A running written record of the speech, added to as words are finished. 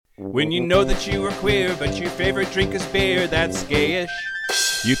When you know that you are queer, but your favorite drink is beer, that's gayish.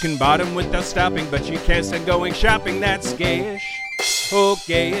 You can bottom without stopping, but you can't stand going shopping, that's gayish. Oh,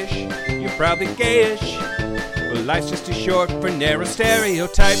 gayish, you're probably gayish. Well, life's just too short for narrow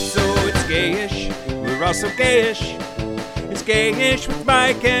stereotypes, so it's gayish. We're also gayish. It's Gayish with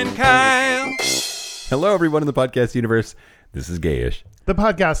Mike and Kyle. Hello, everyone in the podcast universe. This is Gayish. The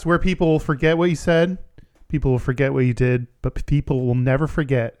podcast where people will forget what you said, people will forget what you did, but people will never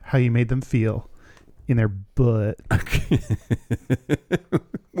forget how you made them feel in their butt.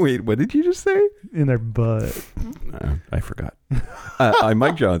 Wait, what did you just say? In their butt. I forgot. I'm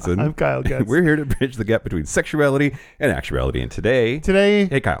Mike Johnson. I'm Kyle Getz. We're here to bridge the gap between sexuality and actuality. And today...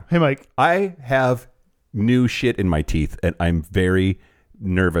 Hey, Kyle. Hey, Mike. I have new shit in my teeth, and I'm very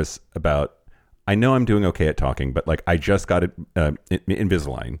nervous about... I know I'm doing okay at talking, but like I just got it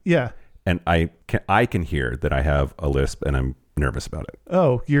Invisalign. Yeah. And I can hear that I have a lisp, and I'm nervous about it.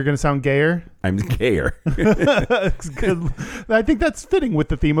 Oh, you're going to sound gayer? I'm gayer. That's good. I think that's fitting with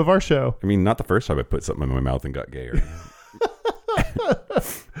the theme of our show. I mean, not the first time I put something in my mouth and got gayer.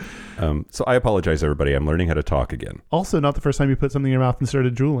 So I apologize, everybody. I'm learning how to talk again. Also, not the first time you put something in your mouth and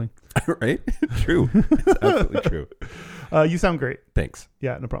started drooling. Right? True. It's absolutely true. You sound great. Thanks.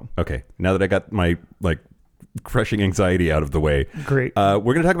 Yeah, no problem. Okay. Now that I got my crushing anxiety out of the way. Great. We're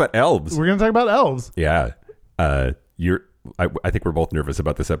going to talk about elves. We're going to talk about elves. Yeah. I think we're both nervous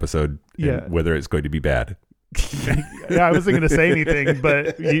about this episode. Yeah. And whether it's going to be bad. Yeah, I wasn't going to say anything,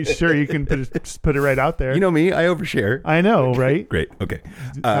 but you can just put it right out there. You know me, I overshare. I know, right? Great. Okay.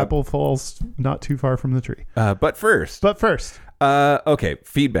 Apple falls not too far from the tree. But first. Okay.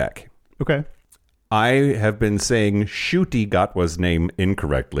 Feedback. Okay. I have been saying Shuti Gatwa's name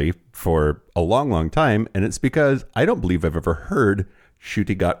incorrectly for a long, long time, and it's because I don't believe I've ever heard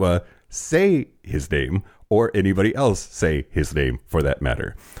Shuti Gatwa say his name or anybody else say his name for that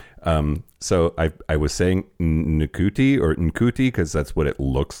matter. So I was saying Nkuti or Nkuti because that's what it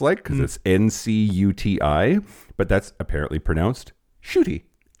looks like because it's N-C-U-T-I, but that's apparently pronounced Shuti.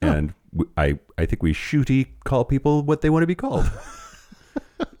 Oh. And I think we Shuti call people what they want to be called.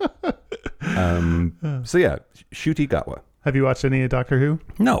 So yeah, Shuti Gatwa. Have you watched any of Doctor Who?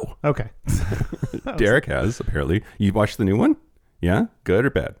 No. Okay. Derek has, apparently. You watched the new one? Yeah? Good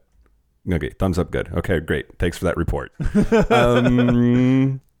or bad? Okay, thumbs up good. Okay, great. Thanks for that report.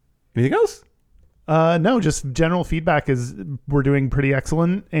 Anything else? No, just general feedback is we're doing pretty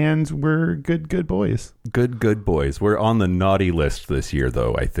excellent and we're good boys. Good boys. We're on the naughty list this year,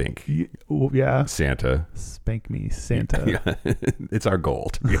 though, I think. Yeah. Santa. Spank me, Santa. Yeah. It's our goal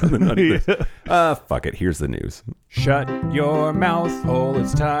to be on the naughty list. Fuck it. Here's the news. Shut your mouth hole.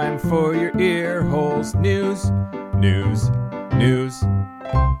 It's time for your ear holes. News.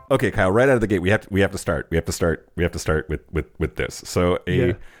 Okay, Kyle, right out of the gate, we have to start with this. So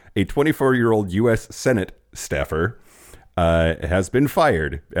a 24-year-old U.S. Senate staffer has been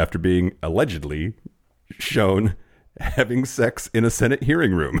fired after being allegedly shown having sex in a Senate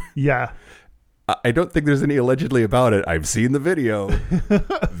hearing room. Yeah. I don't think there's any allegedly about it. I've seen the video.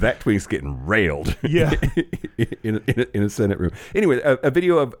 That twink's getting railed. Yeah. in a Senate room. Anyway, a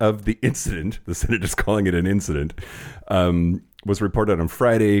video of the incident, the Senate is calling it an incident, was reported on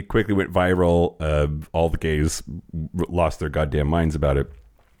Friday, quickly went viral. All the gays lost their goddamn minds about it.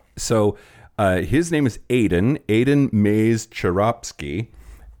 So his name is Aiden Mays Cheropsky,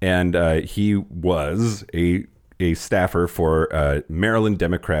 and he was a staffer for Maryland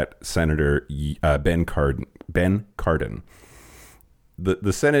Democrat Senator Ben Cardin.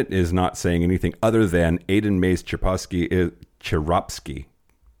 The Senate is not saying anything other than Aiden Mays Cheropsky.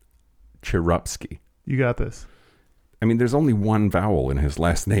 You got this. I mean, there's only one vowel in his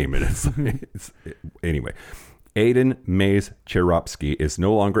last name, and it's anyway. Aiden Mays Cheropsky is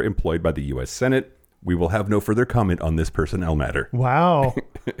no longer employed by the U.S. Senate. We will have no further comment on this personnel matter. Wow.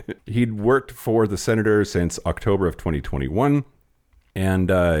 He'd worked for the senator since October of 2021,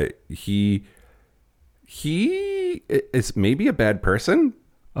 and he is maybe a bad person.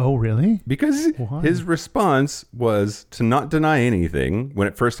 Oh, really? Because Why? His response was to not deny anything when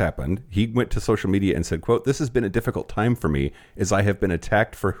it first happened. He went to social media and said, quote, "This has been a difficult time for me as I have been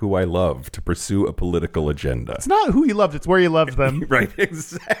attacked for who I love to pursue a political agenda." It's not who you loved, it's where you loved them. Right,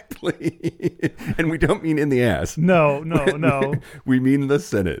 exactly. And we don't mean in the ass. No. We mean the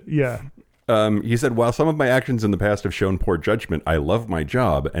Senate. Yeah. He said, "While some of my actions in the past have shown poor judgment, I love my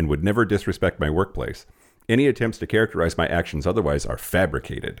job and would never disrespect my workplace. Any attempts to characterize my actions otherwise are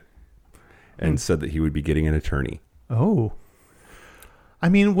fabricated," and said that he would be getting an attorney. Oh. I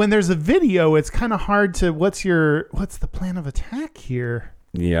mean, when there's a video, it's kind of hard to, what's the plan of attack here?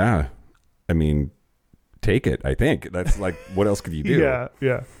 Yeah. I mean, take it, I think. That's like, what else could you do?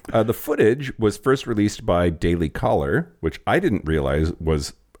 Yeah. The footage was first released by Daily Caller, which I didn't realize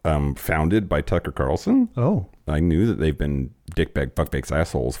was founded by Tucker Carlson. Oh. I knew that they've been dickbag, fuckface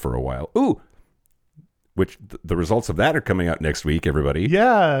assholes for a while. Ooh! Which the results of that are coming out next week, everybody.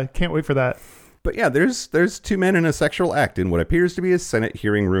 Yeah, can't wait for that. But yeah, there's two men in a sexual act in what appears to be a Senate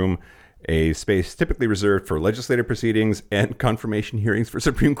hearing room, a space typically reserved for legislative proceedings and confirmation hearings for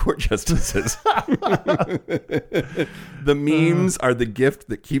Supreme Court justices. The memes are the gift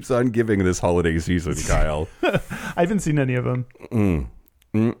that keeps on giving this holiday season, Kyle. I haven't seen any of them.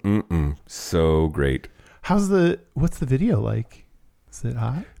 So great. What's the video like? Is it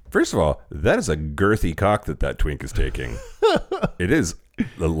hot? First of all, that is a girthy cock that twink is taking. It is,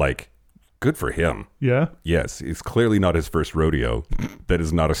 like, good for him. Yeah? Yes, it's clearly not his first rodeo. That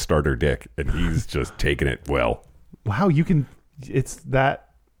is not a starter dick, and he's just taking it well. Wow, it's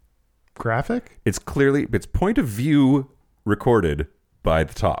that graphic? It's point of view recorded by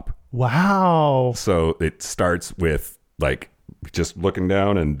the top. Wow. So it starts with, like, just looking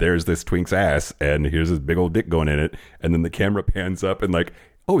down, and there's this twink's ass, and here's this big old dick going in it, and then the camera pans up, and like,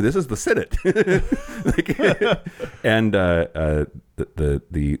 oh, this is the Senate. And the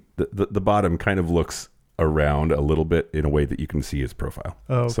bottom kind of looks around a little bit in a way that you can see his profile.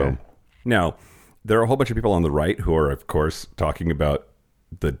 Oh, okay. So now there are a whole bunch of people on the right who are, of course, talking about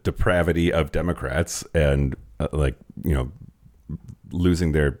the depravity of Democrats and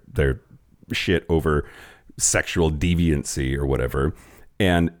losing their shit over sexual deviancy or whatever.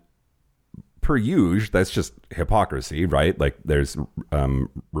 And per usual, that's just hypocrisy, right? Like, there's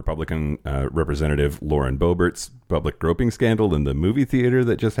Republican Representative Lauren Boebert's public groping scandal in the movie theater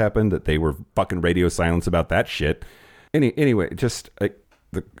that just happened, that they were fucking radio silence about that shit. Anyway, just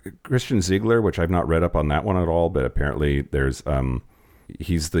the Christian Ziegler, which I've not read up on that one at all, but apparently there's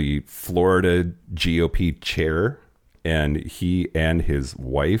he's the Florida GOP chair, and he and his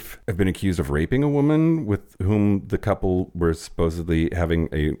wife have been accused of raping a woman with whom the couple were supposedly having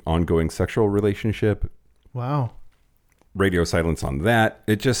a ongoing sexual relationship. Wow. Radio silence on that.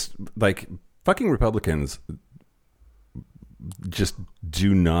 It just, like, fucking Republicans just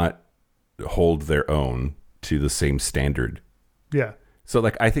do not hold their own to the same standard. Yeah. So,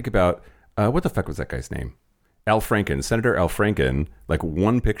 like, I think about, what the fuck was that guy's name? Al Franken, Senator Al Franken, like,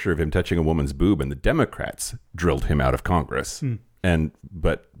 one picture of him touching a woman's boob, and the Democrats drilled him out of Congress.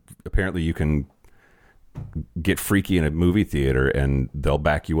 But apparently you can get freaky in a movie theater and they'll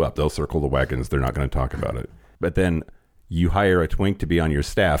back you up. They'll circle the wagons. They're not going to talk about it. But then you hire a twink to be on your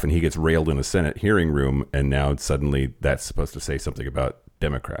staff and he gets railed in a Senate hearing room, and now suddenly that's supposed to say something about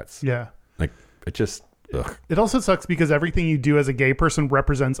Democrats. Yeah. Like, it just... Ugh. It also sucks because everything you do as a gay person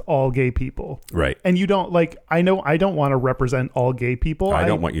represents all gay people. Right. And you don't, like, I know I don't want to represent all gay people. I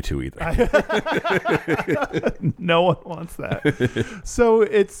don't want you to either. No one wants that. So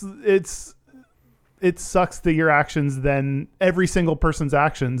it sucks that your actions then, every single person's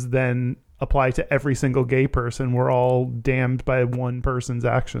actions then apply to every single gay person. We're all damned by one person's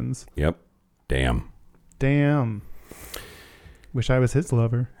actions. Yep. Damn. Wish I was his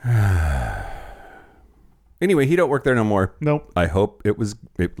lover. Anyway, he don't work there no more. Nope. I hope it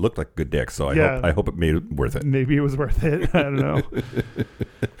looked like good dick, so I hope it made it worth it. Maybe it was worth it. I don't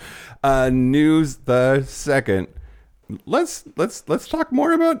know. News the second. Let's talk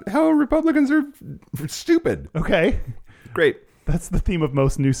more about how Republicans are stupid. Okay. Great. That's the theme of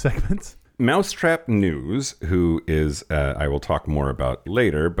most news segments. Mousetrap News, who is I will talk more about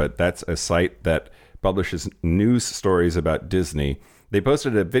later, but that's a site that publishes news stories about Disney. They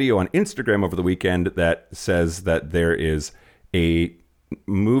posted a video on Instagram over the weekend that says that there is a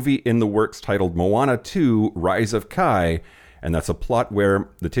movie in the works titled Moana 2: Rise of Kai, and that's a plot where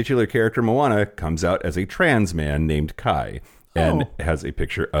the titular character Moana comes out as a trans man named Kai, and has a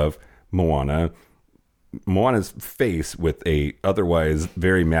picture of Moana's face with a otherwise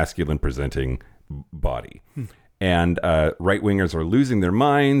very masculine presenting body. And right-wingers are losing their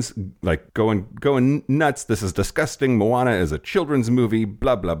minds, like going nuts. This is disgusting. Moana is a children's movie,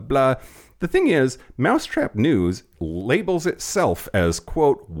 blah, blah, blah. The thing is, Mousetrap News labels itself as,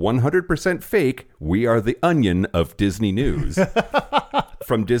 quote, 100% fake. We are the onion of Disney news.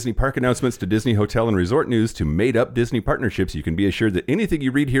 From Disney park announcements to Disney hotel and resort news to made-up Disney partnerships, you can be assured that anything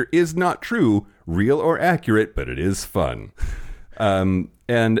you read here is not true, real or accurate, but it is fun.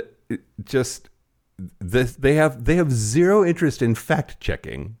 And just... they have zero interest in fact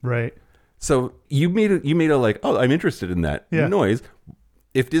checking. Right. So you made a like, oh, I'm interested in that noise.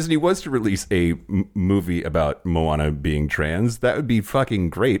 If Disney was to release a movie about Moana being trans, that would be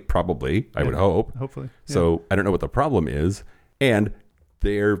fucking great. Probably, I would hope. Hopefully. So I don't know what the problem is, and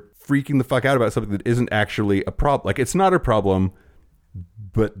they're freaking the fuck out about something that isn't actually a problem. Like, it's not a problem,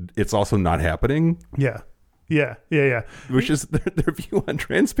 but it's also not happening. Yeah. Which is their view on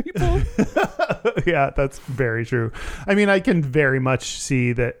trans people. Yeah, that's very true. I mean, I can very much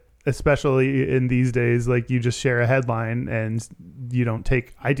see that, especially in these days, like, you just share a headline and you don't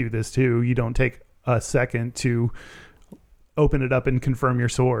take, I do this too, you don't take a second to open it up and confirm your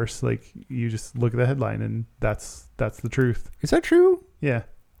source. Like, you just look at the headline and that's the truth. Is that true? Yeah.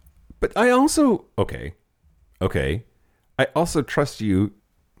 But I also, okay. I also trust you,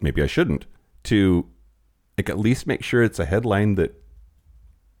 maybe I shouldn't, to like at least make sure it's a headline that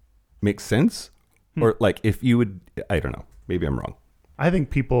makes sense. Or like, if you would, I don't know, maybe I'm wrong. I think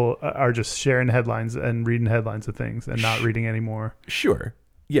people are just sharing headlines and reading headlines of things and not reading anymore. Sure.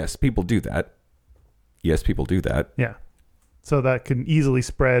 Yes, people do that. Yeah. So that can easily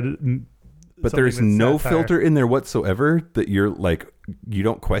spread. But there's no filter in there whatsoever that you're like, you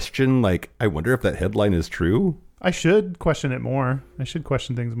don't question, like, I wonder if that headline is true. I should question it more. I should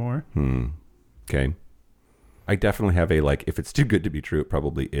question things more. Okay. I definitely have a, like, if it's too good to be true, it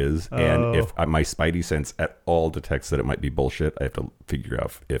probably is. And if my spidey sense at all detects that it might be bullshit, I have to figure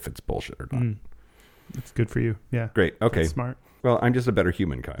out if it's bullshit or not. It's good for you. Yeah. Great. Okay. That's smart. Well, I'm just a better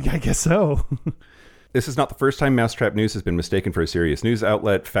human, Kyle. Yeah, I guess so. This is not the first time Mousetrap News has been mistaken for a serious news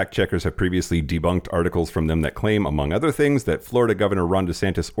outlet. Fact checkers have previously debunked articles from them that claim, among other things, that Florida Governor Ron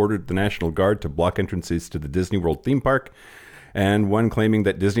DeSantis ordered the National Guard to block entrances to the Disney World theme park, and one claiming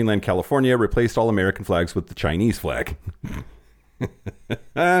that Disneyland California replaced all American flags with the Chinese flag.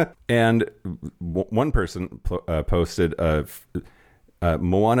 And one person posted,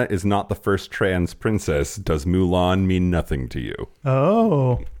 Moana is not the first trans princess. Does Mulan mean nothing to you?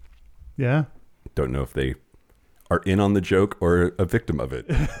 Oh, yeah. Don't know if they are in on the joke or a victim of it.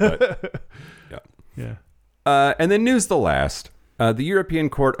 But, Yeah. And then news the last. The European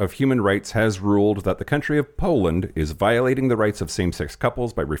Court of Human Rights has ruled that the country of Poland is violating the rights of same-sex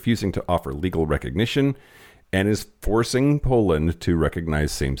couples by refusing to offer legal recognition and is forcing Poland to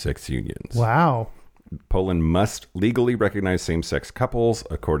recognize same-sex unions. Wow. Poland must legally recognize same-sex couples,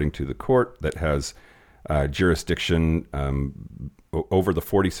 according to the court that has jurisdiction over the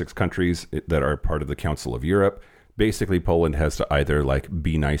 46 countries that are part of the Council of Europe. Basically, Poland has to either like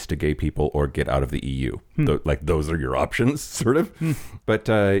be nice to gay people or get out of the EU. Like those are your options, sort of. But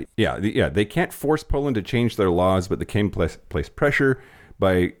they can't force Poland to change their laws, but they can place pressure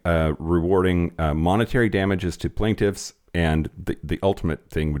by rewarding monetary damages to plaintiffs, and the ultimate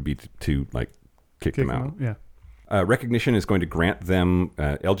thing would be to like kick them out. Yeah. Recognition is going to grant them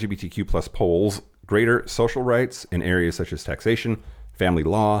LGBTQ plus Poles greater social rights in areas such as taxation, family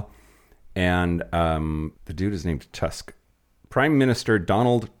law, and the dude is named Tusk. Prime Minister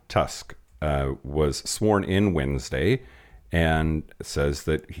Donald Tusk was sworn in Wednesday and says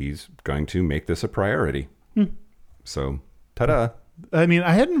that he's going to make this a priority. So, ta-da. I mean,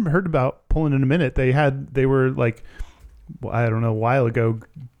 I hadn't heard about Poland in a minute. They were like, well, I don't know, a while ago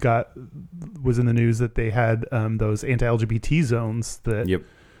was in the news that they had those anti-LGBT zones that...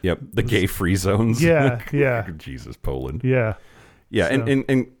 Yep. The gay-free zones. Yeah. Jesus, Poland. Yeah. Yeah, So.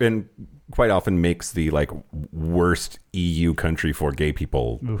 and quite often makes the like worst EU country for gay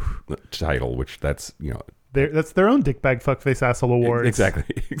people title, which that's that's their own dickbag fuckface asshole awards.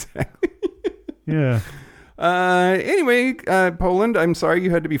 Exactly. Yeah. Anyway, Poland, I'm sorry you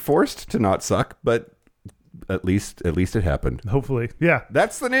had to be forced to not suck, but at least it happened. Hopefully. Yeah.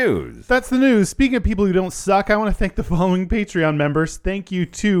 That's the news. That's the news. Speaking of people who don't suck, I want to thank the following Patreon members. Thank you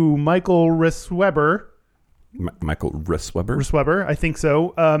to Michael Rissweber. Michael Rissweber? Rissweber, I think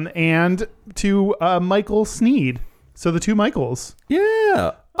so. And to Michael Sneed. So the two Michaels.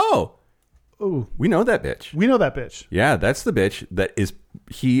 Yeah. Oh. We know that bitch. We know that bitch. Yeah, that's the bitch that is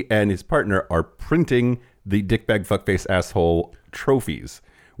he and his partner are printing the dickbag fuckface asshole trophies.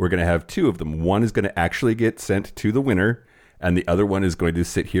 We're going to have two of them. One is going to actually get sent to the winner, and the other one is going to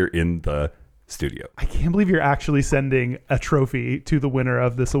sit here in the studio. I can't believe you're actually sending a trophy to the winner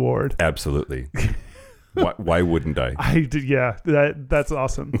of this award. Absolutely. Why wouldn't I? Yeah, that's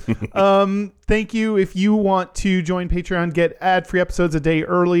awesome. Thank you. If you want to join Patreon, get ad-free episodes a day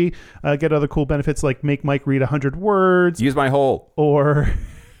early, get other cool benefits like make Mike read 100 words. Use my hole. Or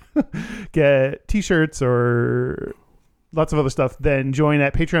get t-shirts or lots of other stuff, then join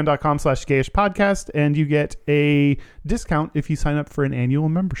at patreon.com/gayishpodcast, and you get a discount if you sign up for an annual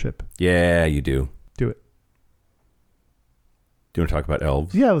membership. Yeah, you do. Do it. Do you want to talk about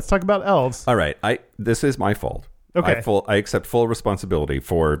Elves? Yeah, let's talk about Elves. All right. This is my fault. Okay. I accept full responsibility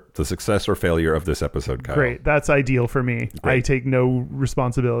for the success or failure of this episode, Kyle. Great. That's ideal for me. Great. I take no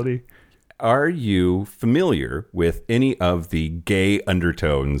responsibility. are you familiar with any of the gay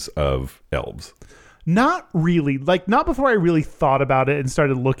undertones of Elves? Not really. Like, not before I really thought about it and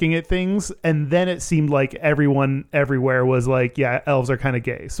started looking at things. And then it seemed like everyone everywhere was like, yeah, elves are kind of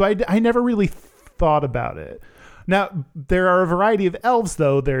gay. So I never really thought about it. Now, there are a variety of elves,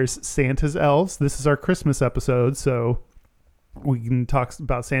 though. There's Santa's elves. This is our Christmas episode, so we can talk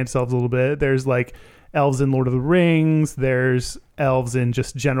about Santa's elves a little bit. There's like elves in Lord of the Rings. There's elves in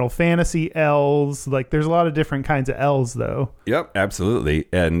just general fantasy elves. Like, there's a lot of different kinds of elves, though. Yep, absolutely.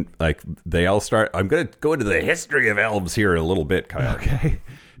 And like they all start. I'm going to go into the history of elves here in a little bit, Kyle. Okay.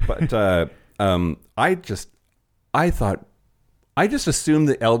 But I just assumed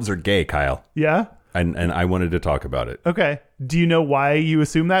that elves are gay, Kyle. Yeah. And I wanted to talk about it. Okay. Do you know why you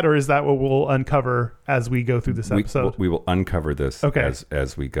assume that, or is that what we'll uncover as we go through this episode? We will uncover this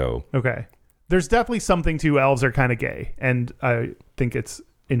as we go. Okay. There's definitely something to elves are kind of gay, and I think it's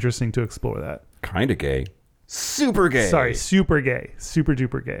interesting to explore that. Kind of gay. Super gay. Sorry, super gay. Super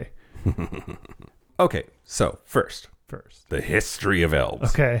duper gay. Okay, so first, the history of elves.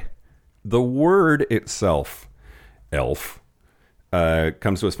 Okay. The word itself, elf,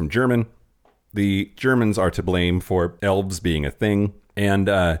 comes to us from German. The Germans are to blame for elves being a thing, and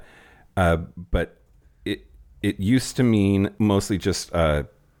but it used to mean mostly just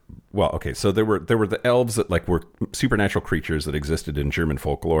so there were the elves that like were supernatural creatures that existed in German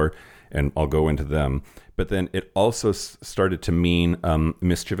folklore, and I'll go into them. But then it also started to mean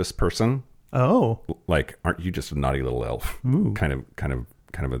mischievous person. Oh, like, aren't you just a naughty little elf? Ooh. Kind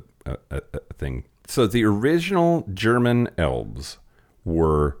of a thing. So the original German elves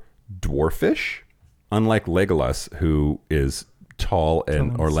were dwarfish, unlike Legolas, who is tall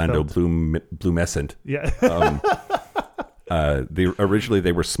and Orlando Bloomescent. yeah. Originally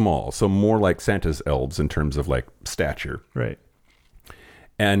they were small, so more like Santa's elves in terms of like stature. Right.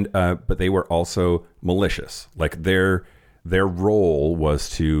 And but they were also malicious. Like their role was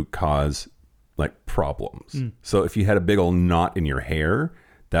to cause like problems. So if you had a big old knot in your hair,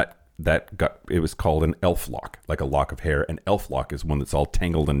 it was called an elf lock, like a lock of hair. An elf lock is one that's all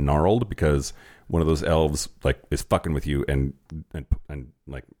tangled and gnarled because one of those elves like is fucking with you and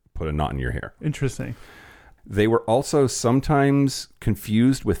like put a knot in your hair. Interesting. They were also sometimes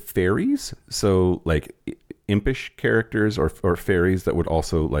confused with fairies, so like impish characters or fairies that would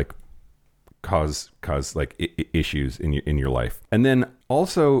also like cause like issues in your life. And then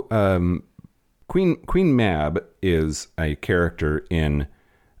also Queen Mab is a character in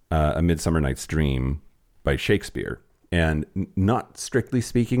A Midsummer Night's Dream by Shakespeare, and not strictly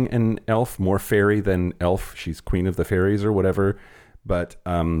speaking an elf, more fairy than elf. She's queen of the fairies or whatever, but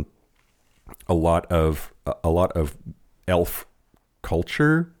a lot of elf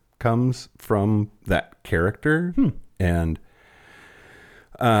culture comes from that character. And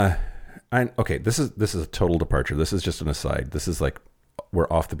this is a total departure. This is just an aside. This is like we're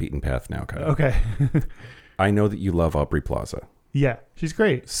off the beaten path now, Kyle. Okay. I know that you love Aubrey Plaza. Yeah, she's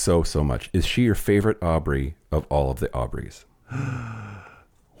great. So much. Is she your favorite Aubrey of all of the Aubreys?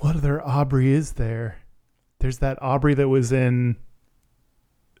 What other Aubrey is there? There's that Aubrey that was in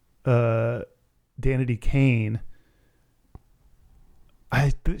Danity Kane.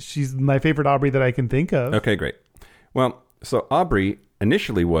 She's my favorite Aubrey that I can think of. Okay, great. Well, so Aubrey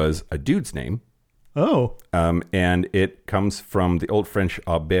initially was a dude's name. Oh. And it comes from the Old French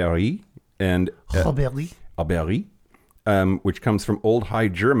Aubery and Aubery, which comes from Old High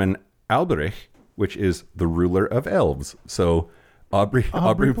German Alberich, which is the ruler of elves. So Aubrey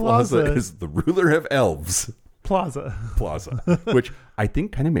Plaza is the ruler of elves. Plaza, which I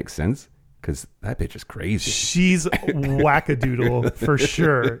think kind of makes sense because that bitch is crazy. She's wackadoodle for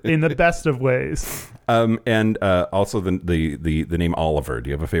sure, in the best of ways. And also the name Oliver. Do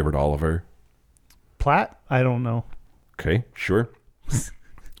you have a favorite Oliver? Platt? I don't know. Okay, sure.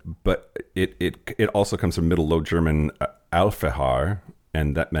 But it also comes from Middle Low German Alfahar,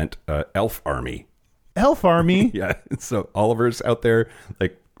 and that meant elf army. Elf army? Yeah. So Oliver's out there,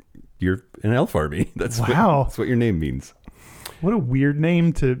 like, you're an elf army. That's what your name means. What a weird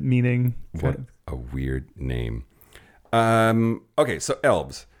name to meaning. What a weird name. Okay, so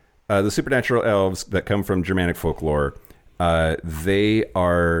elves. The supernatural elves that come from Germanic folklore. They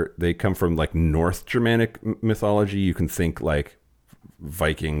come from like North Germanic mythology. You can think like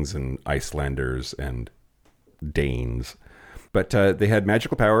Vikings and Icelanders and Danes, but they had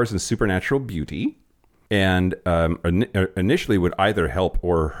magical powers and supernatural beauty, and initially would either help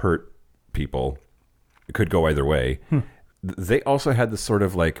or hurt people. It could go either way. They also had this sort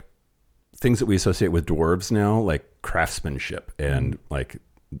of like things that we associate with dwarves now, like craftsmanship and like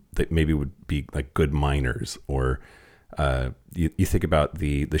they maybe would be like good miners or You think about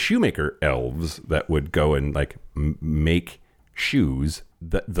the shoemaker elves that would go and like make shoes.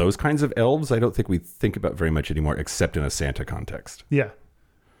 Those kinds of elves, I don't think we think about very much anymore, except in a Santa context. Yeah.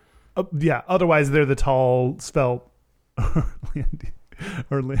 Yeah. Otherwise, they're the tall, svelte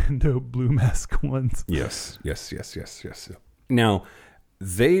Orlando Bloom-esque ones. Yes. Now,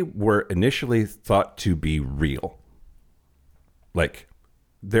 they were initially thought to be real. Like,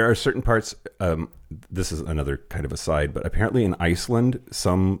 there are certain parts, this is another kind of aside, but apparently in Iceland,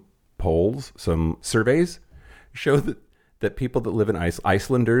 some polls, some surveys show that people that live in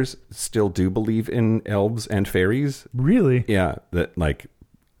Icelanders still do believe in elves and fairies. Really? Yeah, that like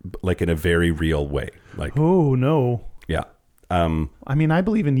in a very real way. Like, oh, no. Yeah. I mean, I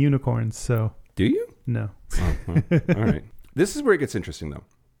believe in unicorns, so. Do you? No. Oh, well, all right. This is where it gets interesting, though.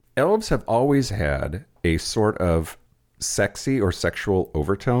 Elves have always had a sort of sexy or sexual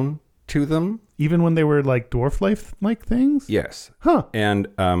overtone to them. Even when they were like dwarf life-like things? Yes. Huh. And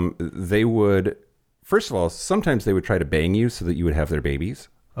they would, first of all, sometimes they would try to bang you so that you would have their babies.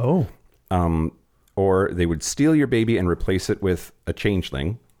 Oh. Or they would steal your baby and replace it with a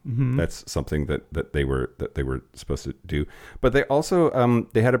changeling. Mm-hmm. That's something that they were supposed to do. But they also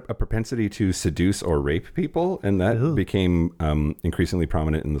they had a propensity to seduce or rape people, and that became increasingly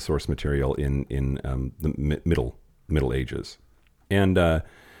prominent in the source material in the Middle Ages. And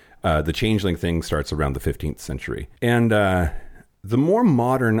the changeling thing starts around the 15th century. And the more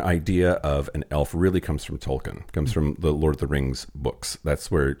modern idea of an elf really comes from Tolkien, comes from the Lord of the Rings books.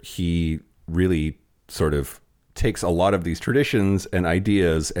 That's where he really sort of takes a lot of these traditions and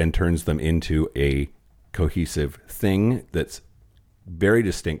ideas and turns them into a cohesive thing that's very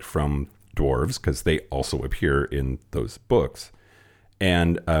distinct from dwarves, because they also appear in those books.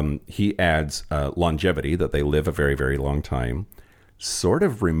 And he adds longevity, that they live a very, very long time, sort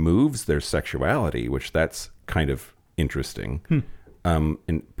of removes their sexuality, which that's kind of interesting,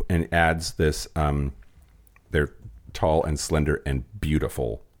 and adds this, they're tall and slender and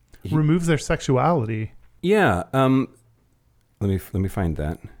beautiful. Removes their sexuality. Yeah. Let me find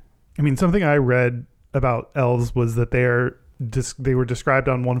that. I mean, something I read about elves was that they were described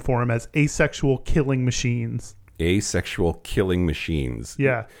on one forum as asexual killing machines. Asexual killing machines.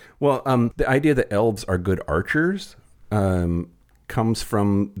 Yeah. Well, the idea that elves are good archers comes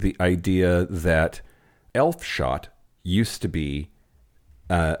from the idea that elf shot used to be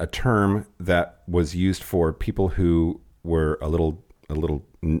a term that was used for people who were a little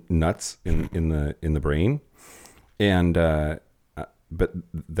nuts in the brain, and but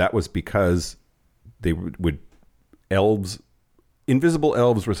that was because they would invisible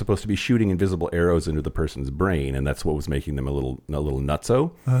elves were supposed to be shooting invisible arrows into the person's brain, and that's what was making them a little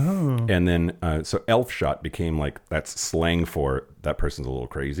nutso. Oh. And then so elf shot became like, that's slang for that person's a little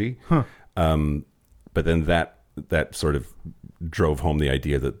crazy. Huh. But then that sort of drove home the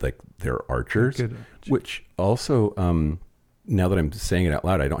idea that like they're archers, which also now that I'm saying it out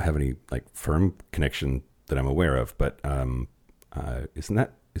loud, I don't have any like firm connection that I'm aware of, but isn't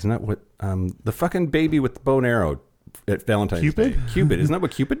that what the fucking baby with the bow and arrow at Valentine's Cupid? Day? Cupid, isn't that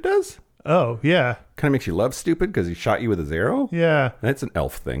what Cupid does? Oh, yeah. Kind of makes you love stupid because he shot you with his arrow? Yeah. That's an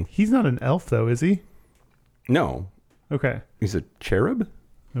elf thing. He's not an elf, though, is he? No. Okay. He's a cherub?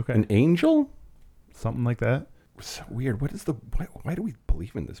 Okay. An angel? Something like that. So weird. Why do we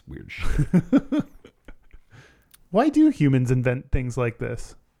believe in this weird shit? Why do humans invent things like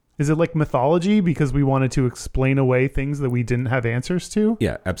this? Is it like mythology because we wanted to explain away things that we didn't have answers to?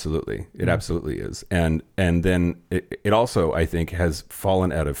 Yeah, absolutely. It absolutely is. And then it also, I think, has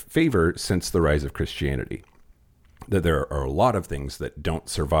fallen out of favor since the rise of Christianity. That there are a lot of things that don't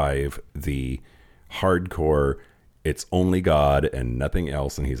survive the hardcore, it's only God and nothing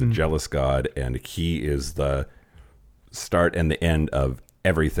else, and he's a jealous God, and he is the start and the end of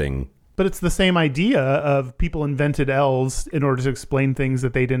everything. But it's the same idea of people invented elves in order to explain things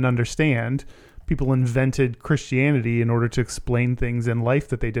that they didn't understand. People invented Christianity in order to explain things in life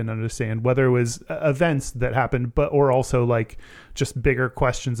that they didn't understand, whether it was events that happened, or also like just bigger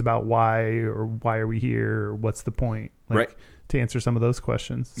questions about why are we here, or what's the point, like, right? To answer some of those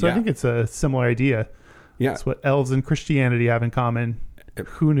questions. So yeah. I think it's a similar idea. Yeah, that's what elves and Christianity have in common.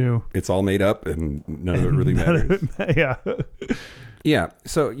 Who knew? It's all made up, and none of it really matters. Yeah, yeah.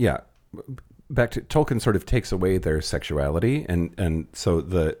 So yeah. Back to Tolkien sort of takes away their sexuality, and so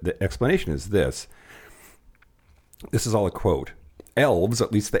the explanation is this. This is all a quote. Elves,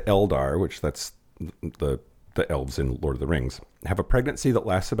 at least the Eldar, which that's the elves in Lord of the Rings, have a pregnancy that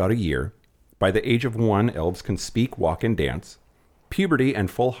lasts about a year. By the age of 1, elves can speak, walk, and dance. Puberty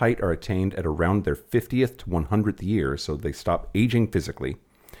and full height are attained at around their 50th to 100th year, so they stop aging physically.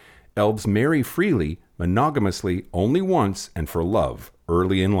 Elves marry freely, monogamously, only once, and for love,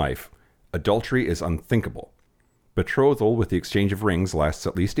 early in life. Adultery is unthinkable. Betrothal with the exchange of rings lasts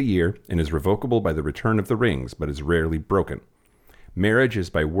at least a year and is revocable by the return of the rings, but is rarely broken. Marriage is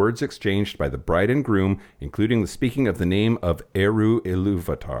by words exchanged by the bride and groom, including the speaking of the name of Eru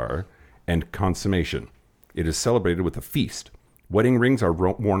Iluvatar, and consummation. It is celebrated with a feast. Wedding rings are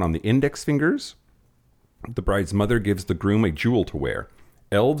worn on the index fingers. The bride's mother gives the groom a jewel to wear.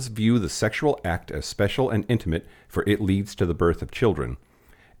 Elves view the sexual act as special and intimate, for it leads to the birth of children.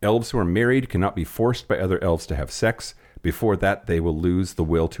 Elves who are married cannot be forced by other elves to have sex. Before that, they will lose the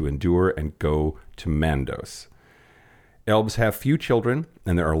will to endure and go to Mandos. Elves have few children,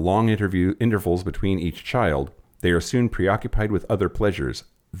 and there are long intervals between each child. They are soon preoccupied with other pleasures.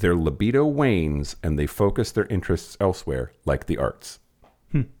 Their libido wanes, and they focus their interests elsewhere, like the arts.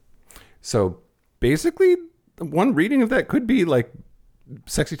 So basically, one reading of that could be like,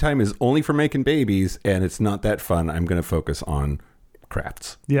 sexy time is only for making babies, and it's not that fun. I'm going to focus on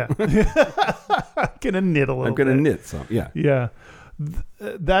crafts. Yeah. Gonna knit a little I'm going to bit. knit some. Yeah. Yeah.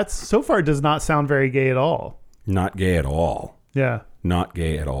 That's so far does not sound very gay at all. Not gay at all. Yeah. Not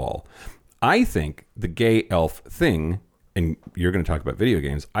gay at all. I think the gay elf thing, and you're going to talk about video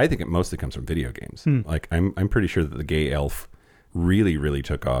games, I think it mostly comes from video games. Like, I'm pretty sure that the gay elf really, really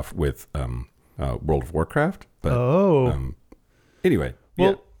took off with World of Warcraft. But, anyway.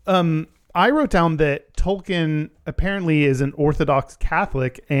 Well, I wrote down that Tolkien apparently is an Orthodox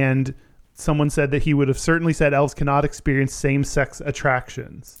Catholic, and someone said that he would have certainly said elves cannot experience same-sex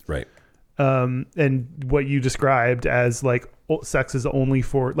attractions. Right. And what you described as like sex is only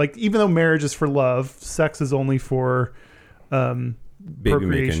for, like, even though marriage is for love, sex is only for Baby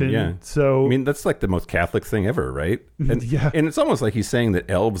procreation. making, yeah. So I mean, that's like the most Catholic thing ever, right? And, Yeah. And it's almost like he's saying that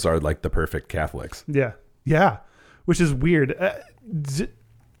elves are like the perfect Catholics. yeah, which is weird.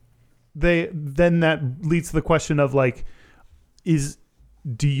 Then that leads to the question of like,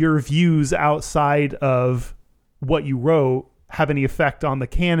 do your views outside of what you wrote have any effect on the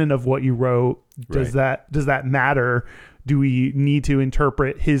canon of what you wrote? Does that matter? Do we need to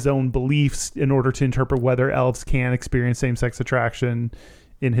interpret his own beliefs in order to interpret whether elves can experience same-sex attraction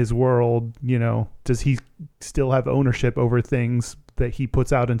in his world? You know, does he still have ownership over things that he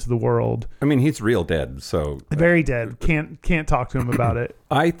puts out into the world? I mean, he's real dead, so Very dead. Can't talk to him about it.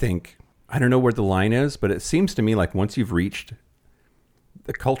 I think, I don't know where the line is, but it seems to me like once you've reached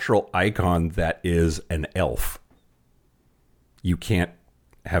the cultural icon that is an elf, you can't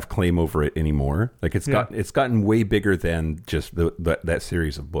have claim over it anymore. Like it's gotten way bigger than just that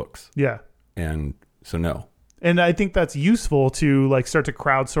series of books. Yeah. And so no. And I think that's useful to like start to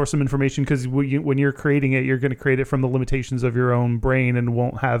crowdsource some information, because when you're creating it, you're going to create it from the limitations of your own brain and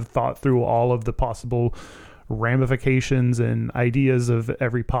won't have thought through all of the possible ramifications and ideas of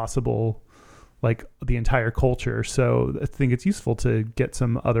every possible, like the entire culture. So I think it's useful to get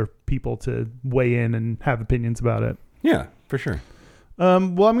some other people to weigh in and have opinions about it. Yeah, for sure.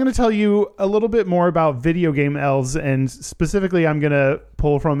 Well, I'm going to tell you a little bit more about video game elves, and specifically I'm going to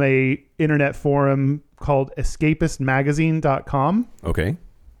pull from a internet forum called escapistmagazine.com. Okay.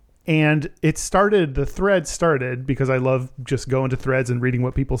 And the thread started because I love just going to threads and reading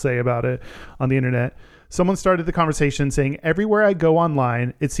what people say about it on the internet. Someone started the conversation saying, everywhere I go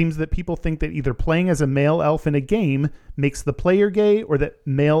online, it seems that people think that either playing as a male elf in a game makes the player gay, or that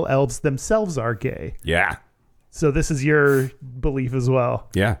male elves themselves are gay. Yeah. So this is your belief as well.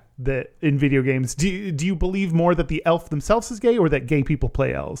 Yeah. That in video games, do you believe more that the elf themselves is gay, or that gay people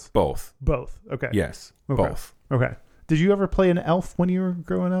play elves? Both. Both. Okay. Yes. Okay. Both. Okay. Did you ever play an elf when you were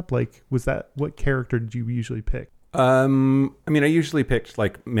growing up? Like, what character did you usually pick? I mean, I usually picked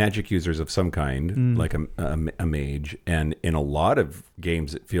like magic users of some kind, like a mage. And in a lot of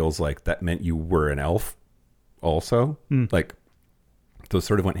games, it feels like that meant you were an elf also. Like those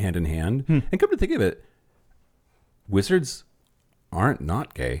sort of went hand in hand. And come to think of it, wizards aren't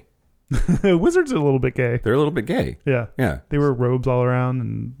not gay. Wizards are a little bit gay. They're a little bit gay. Yeah. Yeah. They wear robes all around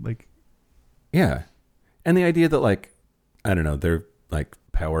and like. Yeah. And the idea that like, I don't know, their like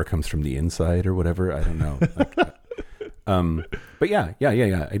power comes from the inside or whatever. I don't know. But yeah,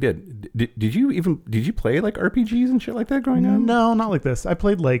 I did. Did you play like RPGs and shit like that growing up? No, not like this. I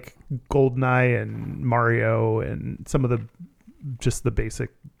played like GoldenEye and Mario and some of the basic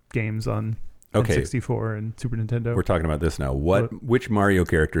games on N64 and Super Nintendo. We're talking about this now. Which Mario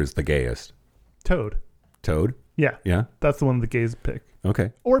character is the gayest? Toad. Toad? Yeah. Yeah. That's the one the gays pick.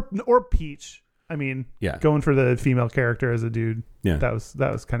 Okay. Or Peach. I mean, going for the female character as a dude. Yeah. That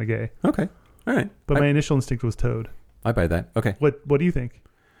was kind of gay. Okay. All right. But my initial instinct was Toad. I buy that. Okay. What do you think?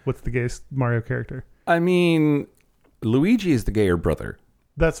 What's the gayest Mario character? I mean, Luigi is the gayer brother.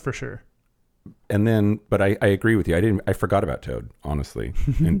 That's for sure. And then, but I agree with you. I forgot about Toad, honestly.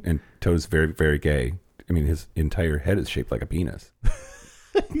 and Toad's very, very gay. I mean, his entire head is shaped like a penis.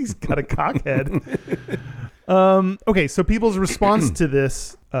 He's got a cock head. Okay, so people's response to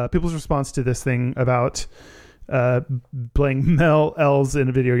this thing about playing male elves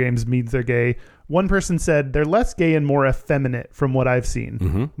in video games means they're gay. One person said they're less gay and more effeminate from what I've seen.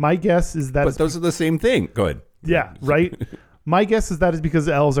 Mm-hmm. My guess is that... But those are the same thing. Go ahead. Yeah, right? My guess is that is because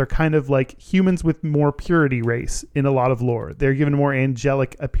elves are kind of like humans with more purity race in a lot of lore. They're given a more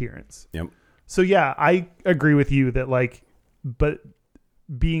angelic appearance. Yep. So yeah, I agree with you that like, but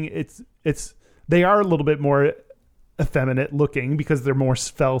being they are a little bit more effeminate looking because they're more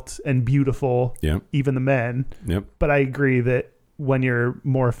svelte and beautiful. Yep. Even the men. Yep. But I agree that when you're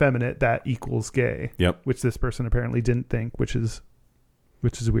more effeminate, that equals gay. Yep. Which this person apparently didn't think, which is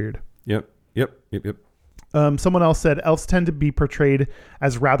weird. Yep. Someone else said elves tend to be portrayed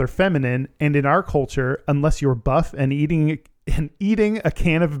as rather feminine, and in our culture, unless you're buff and eating a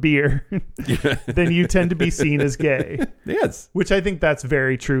can of beer, then you tend to be seen as gay. Yes. Which I think that's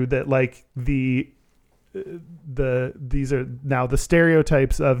very true, that like these are now the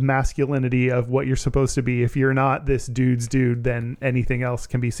stereotypes of masculinity of what you're supposed to be. If you're not this dude's dude, then anything else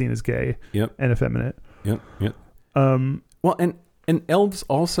can be seen as gay. Yep. And effeminate. Yep. Well, and elves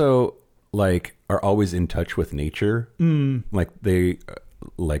also like are always in touch with nature. Like they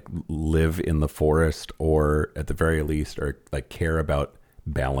like live in the forest, or at the very least are like care about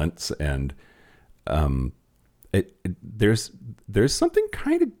balance, and there's something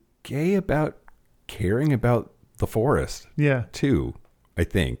kind of gay about caring about the forest. Yeah. Too, I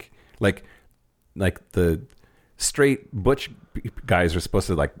think. Like the straight butch guys are supposed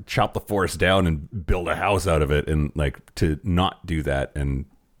to like chop the forest down and build a house out of it, and like to not do that, and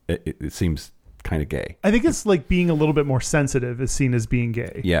it seems kind of gay. I think it's like being a little bit more sensitive is seen as being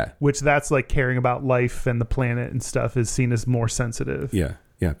gay. Yeah. Which that's like caring about life and the planet and stuff is seen as more sensitive. Yeah,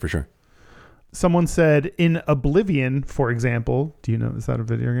 for sure. Someone said in Oblivion, for example, do you know, is that a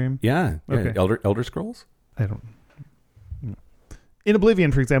video game? Yeah. Okay. Elder Scrolls? I don't. In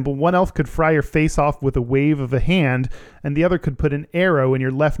Oblivion, for example, one elf could fry your face off with a wave of a hand, and the other could put an arrow in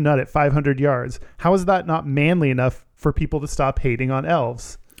your left nut at 500 yards. How is that not manly enough for people to stop hating on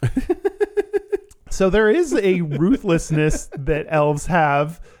elves? So there is a ruthlessness that elves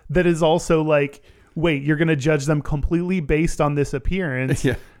have that is also like, wait, you're going to judge them completely based on this appearance,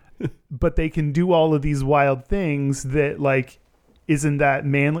 Yeah. but they can do all of these wild things that like, isn't that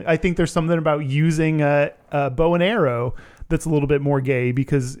manly? I think there's something about using a bow and arrow that's a little bit more gay,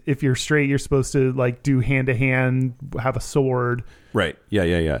 because if you're straight, you're supposed to like do hand to hand, have a sword. Right.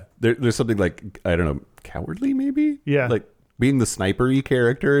 Yeah. There's something like, I don't know, cowardly maybe? Yeah. Like being the sniper-y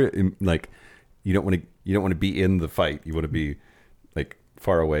character, and like you don't want to be in the fight. You want to be like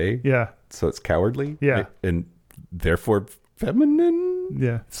far away. Yeah. So it's cowardly. Yeah. And therefore feminine.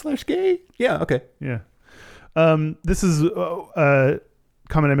 Yeah. / gay. Yeah. Okay. Yeah. This is a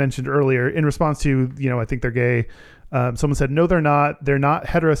comment I mentioned earlier in response to, I think they're gay. Someone said, no, they're not. They're not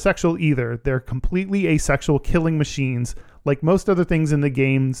heterosexual either. They're completely asexual killing machines, like most other things in the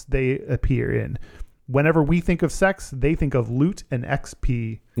games they appear in. Whenever we think of sex, they think of loot and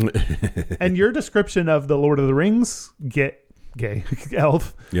XP. And your description of the Lord of the Rings gay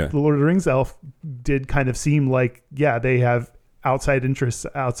elf, Yeah. the Lord of the Rings elf did kind of seem like, yeah, they have outside interests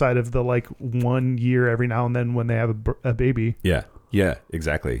outside of the like 1 year every now and then when they have a baby. Yeah. Yeah.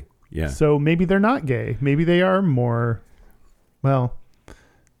 Exactly. Yeah. So maybe they're not gay. Maybe they are more, well,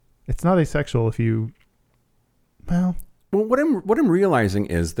 it's not asexual if you, well, what I'm realizing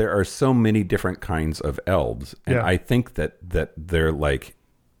is there are so many different kinds of elves, and Yeah. I think that they're like,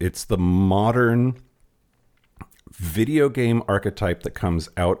 it's the modern video game archetype that comes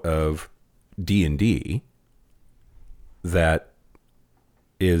out of D&D that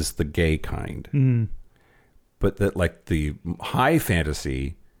is the gay kind. But that like the high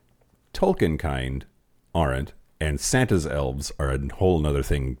fantasy Tolkien kind aren't, and Santa's elves are a whole nother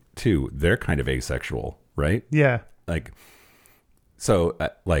thing too. They're kind of asexual, right? yeah. Like, so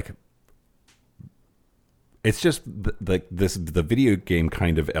like, it's just the video game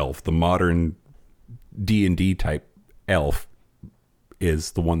kind of elf, the modern D&D type elf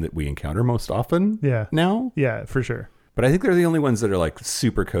is the one that we encounter most often. Yeah. Now. Yeah, for sure. But I think they're the only ones that are like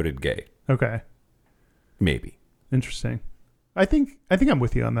super coded gay. Okay. Maybe. Interesting. I think I'm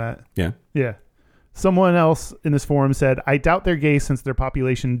with you on that. Yeah. Yeah. Someone else in this forum said, I doubt they're gay since their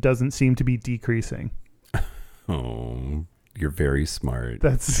population doesn't seem to be decreasing. Oh, you're very smart.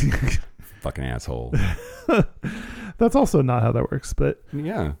 That's Fucking asshole. that's also not how that works, but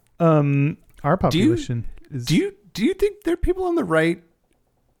Yeah. our population is Do you think there are people on the right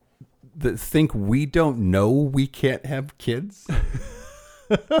that think we don't know we can't have kids?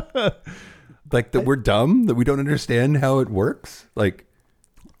 Like that we're dumb, that we don't understand how it works? Like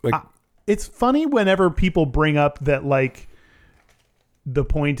it's funny whenever people bring up that, like, the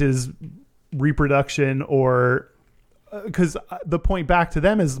point is reproduction, or because the point back to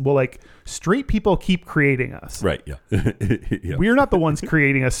them is, well, like, straight people keep creating us. Right, yeah. Yeah. We're not the ones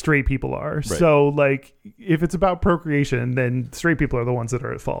creating us, straight people are. Right. So, like, if it's about procreation, then straight people are the ones that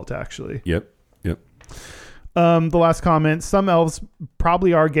are at fault, actually. Yep. The last comment, some elves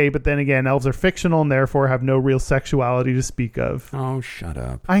probably are gay, but then again, elves are fictional and therefore have no real sexuality to speak of. Oh, shut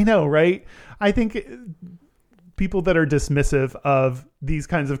up. I know, right? I think people that are dismissive of these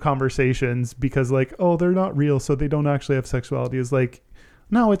kinds of conversations because, like, oh, they're not real, so they don't actually have sexuality, is like,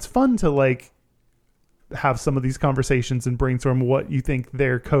 no, it's fun to, like, have some of these conversations and brainstorm what you think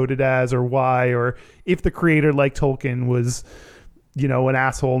they're coded as or why, or if the creator, like Tolkien, was, you know, an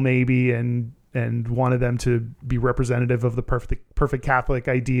asshole maybe and wanted them to be representative of the perfect Catholic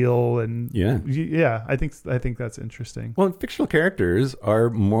ideal. And yeah, I think that's interesting. Well, fictional characters are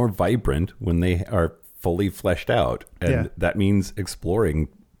more vibrant when they are fully fleshed out, and that means exploring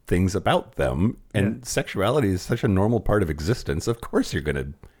things about them. And sexuality is such a normal part of existence. Of course you're going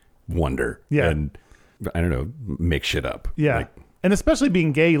to wonder and, I don't know, make shit up. Yeah. Like, and especially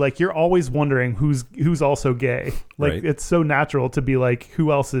being gay, like, you're always wondering who's also gay. Like, right. It's so natural to be like,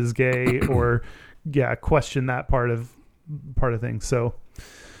 who else is gay, or question that part of things. So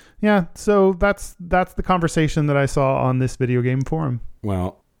yeah, so that's the conversation that I saw on this video game forum.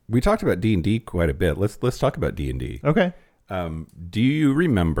 Well, we talked about D&D quite a bit. Let's talk about D&D. Okay. Do you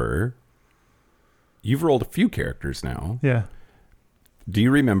remember? You've rolled a few characters now. Yeah. Do you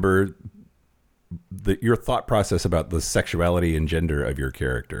remember your thought process about the sexuality and gender of your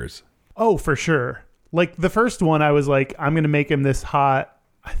characters? Oh, for sure. Like, the first one, I was like, I'm going to make him this hot,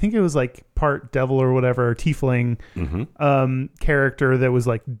 I think it was like part devil or whatever, tiefling character that was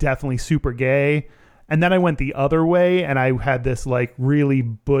like definitely super gay. And then I went the other way and I had this like really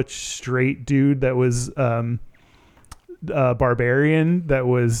butch straight dude that was barbarian that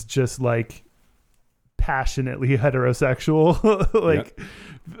was just like passionately heterosexual. Like,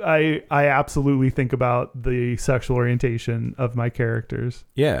 I absolutely think about the sexual orientation of my characters.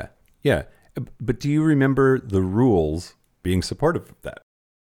 Yeah. But do you remember the rules being supportive of that?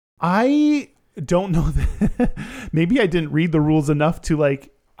 I don't know that. Maybe I didn't read the rules enough to,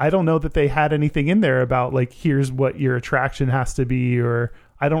 like, I don't know that they had anything in there about, like, here's what your attraction has to be, or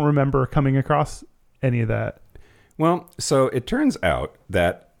I don't remember coming across any of that. Well, so it turns out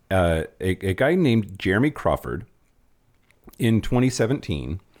that a guy named Jeremy Crawford in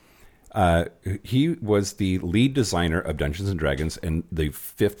 2017, he was the lead designer of Dungeons and Dragons and the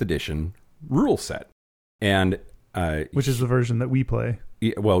 5th edition rule set. And which is the version that we play.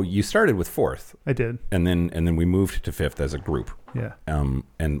 Well, you started with 4th. I did. And then we moved to 5th as a group. Yeah.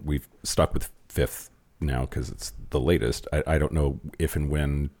 And we've stuck with 5th now because it's the latest. I don't know if and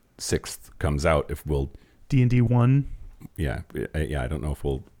when 6th comes out, if we'll... D&D 1? Yeah. I don't know if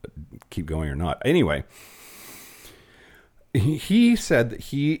we'll keep going or not. Anyway, he said that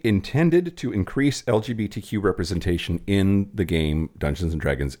he intended to increase LGBTQ representation in the game Dungeons &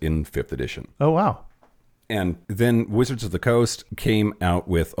 Dragons in 5th edition. Oh, wow. And then Wizards of the Coast came out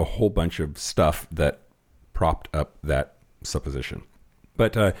with a whole bunch of stuff that propped up that supposition.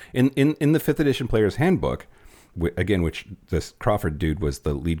 But in the 5th edition player's handbook, again, which this Crawford dude was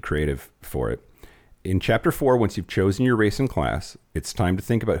the lead creative for it, in chapter 4, once you've chosen your race and class, it's time to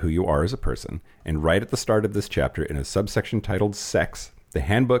think about who you are as a person. And right at the start of this chapter, in a subsection titled Sex, the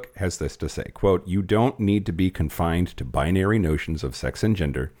handbook has this to say, quote, "You don't need to be confined to binary notions of sex and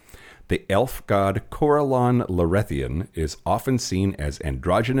gender. The elf god Corellon Larethian is often seen as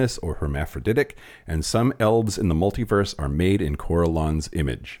androgynous or hermaphroditic, and some elves in the multiverse are made in Corellon's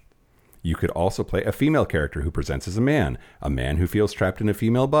image. You could also play a female character who presents as a man who feels trapped in a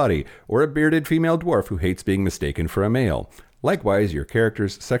female body, or a bearded female dwarf who hates being mistaken for a male. Likewise, your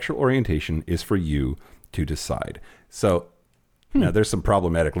character's sexual orientation is for you to decide." So now there's some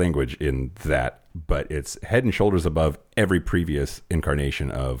problematic language in that, but it's head and shoulders above every previous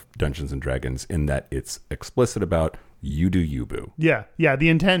incarnation of Dungeons and Dragons in that it's explicit about you do you, boo. Yeah. The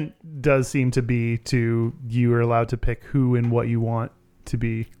intent does seem to be you are allowed to pick who and what you want to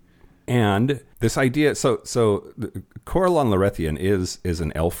be. And this idea, so Corellon Larethian is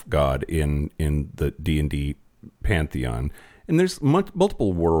an elf god in the D&D pantheon. And there's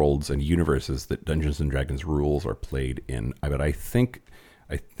multiple worlds and universes that Dungeons and Dragons rules are played in. But I think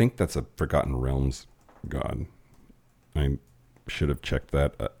that's a Forgotten Realms god. I should have checked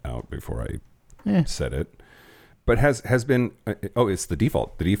that out before I said it. But has been it's the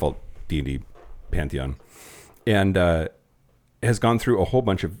default D&D pantheon, and has gone through a whole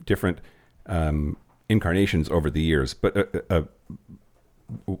bunch of different incarnations over the years, but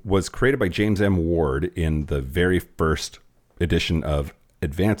was created by James M. Ward in the very first edition of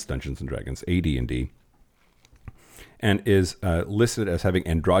Advanced Dungeons and Dragons, AD&D, and is listed as having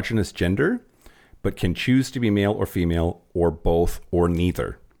androgynous gender, but can choose to be male or female or both or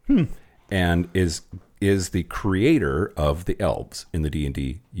neither, and is the creator of the elves in the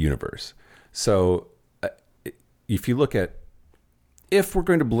D&D universe. So if you look at, if we're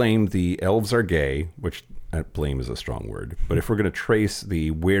going to blame the elves are gay, which blame is a strong word, but if we're going to trace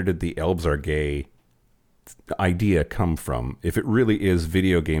the where did the elves are gay idea come from, if it really is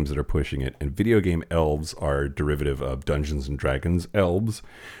video games that are pushing it, and video game elves are derivative of Dungeons and Dragons elves,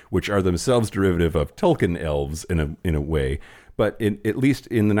 which are themselves derivative of Tolkien elves in a way, but at least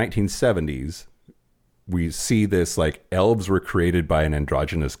in the 1970s, we see this like elves were created by an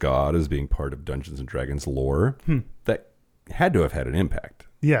androgynous god as being part of Dungeons and Dragons lore that had to have had an impact.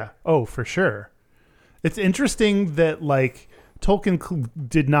 Yeah. Oh, for sure. It's interesting that like Tolkien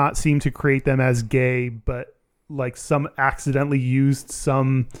did not seem to create them as gay, but like some accidentally used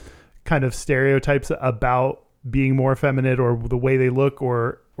some kind of stereotypes about being more effeminate or the way they look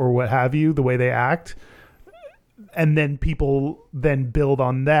or what have you, the way they act. And then people then build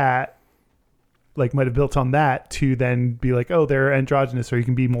on that, like might have built on that to then be like, oh, they're androgynous, or you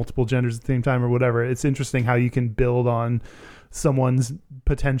can be multiple genders at the same time or whatever. It's interesting how you can build on someone's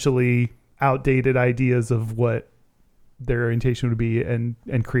potentially outdated ideas of what their orientation would be and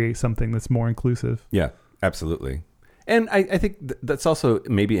create something that's more inclusive. Yeah, absolutely. And I think that's also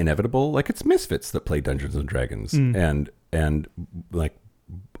maybe inevitable. Like it's misfits that play Dungeons and Dragons, and like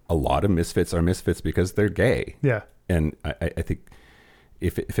a lot of misfits are misfits because they're gay. Yeah. And I think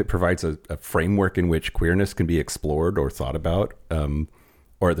if it provides a framework in which queerness can be explored or thought about,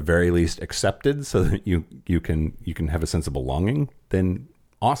 or at the very least accepted, so that you can have a sense of belonging, then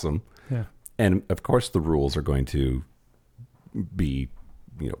awesome. Yeah. And of course, the rules are going to be,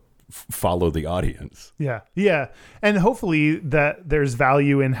 follow the audience. Yeah. Yeah. And hopefully that there's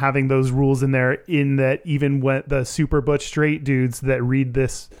value in having those rules in there, in that even when the super butch straight dudes that read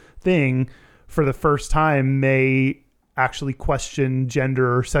this thing for the first time may actually question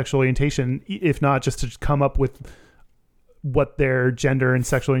gender or sexual orientation, if not just to come up with what their gender and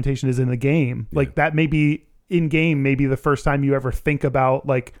sexual orientation is in the game. Yeah. Like that may be in game, maybe the first time you ever think about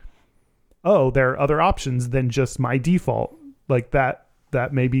like, oh, there are other options than just my default. Like that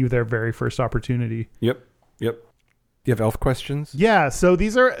may be their very first opportunity. Yep. Do you have elf questions? Yeah. So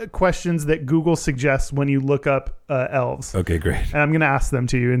these are questions that Google suggests when you look up elves. Okay, great. And I'm going to ask them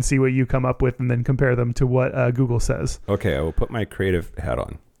to you and see what you come up with and then compare them to what Google says. Okay. I will put my creative hat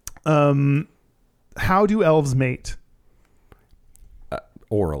on. How do elves mate?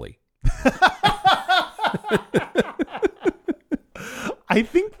 Orally. I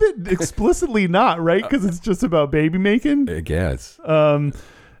think that explicitly not, right? Because it's just about baby making. I guess.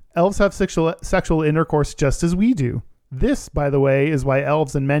 Elves have sexual intercourse just as we do. This, by the way, is why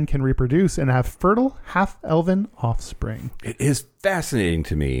elves and men can reproduce and have fertile half-elven offspring. It is fascinating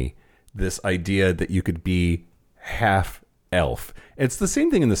to me, this idea that you could be half elf. It's the same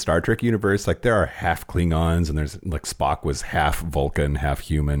thing in the Star Trek universe. Like there are half Klingons, and there's like Spock was half Vulcan, half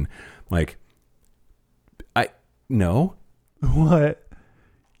human. Like, no. What?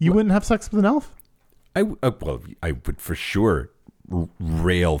 You wouldn't have sex with an elf? I would for sure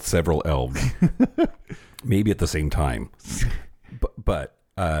rail several elves, maybe at the same time. But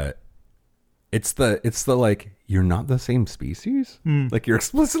it's the like, you're not the same species. Like you're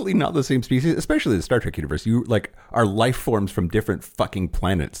explicitly not the same species, especially in the Star Trek universe. You like are life forms from different fucking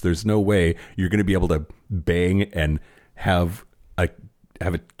planets. There's no way you're going to be able to bang and have a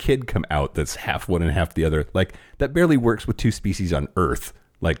kid come out that's half one and half the other. Like that barely works with two species on Earth.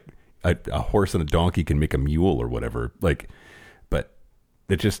 Like a horse and a donkey can make a mule or whatever. Like, but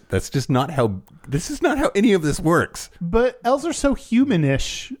that's just not how. This is not how any of this works. But elves are so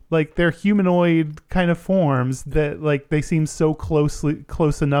humanish. Like they're humanoid kind of forms that like they seem so close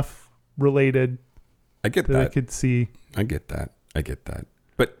enough related. I get that that. I could see. I get that.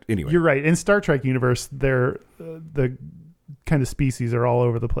 But anyway, you're right. In Star Trek universe, they're the kind of species are all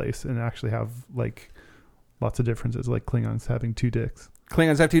over the place and actually have like lots of differences, like Klingons having two dicks.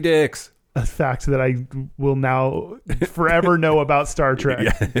 Klingons have two dicks. A fact that I will now forever know about Star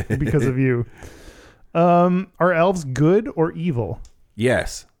Trek because of you. Are elves good or evil?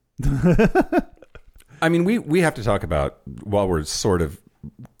 Yes. I mean, we have to talk about, while we're sort of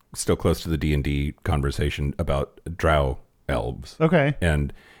still close to the D&D conversation, about drow elves. Okay.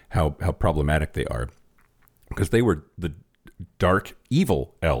 And how problematic they are. Because they were the dark,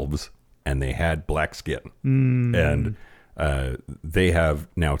 evil elves and they had black skin. And they have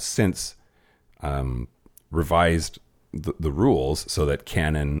now since revised the rules so that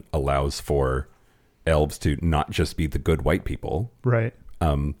canon allows for elves to not just be the good white people. Right.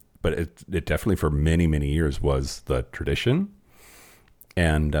 But it definitely for many, many years was the tradition.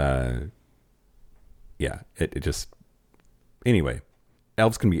 And it just... Anyway,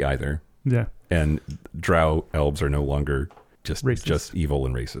 elves can be either. Yeah. And drow elves are no longer just evil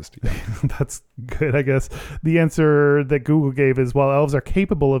and racist. Yeah. That's good, I guess. The answer that Google gave is, while elves are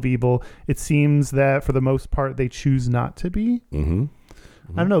capable of evil, it seems that for the most part they choose not to be. Mm-hmm.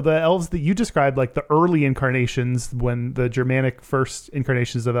 I don't know, the elves that you described, like the early incarnations, when the Germanic first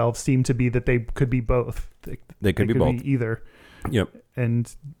incarnations of elves seem to be that they could be both. They could be both. Either. Yep.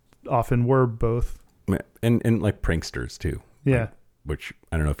 And often were both. And like pranksters too. Yeah. Which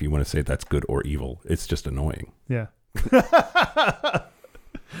I don't know if you want to say that's good or evil. It's just annoying. Yeah.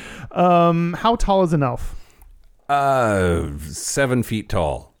 How tall is an elf? 7 feet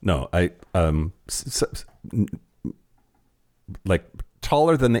tall. No, like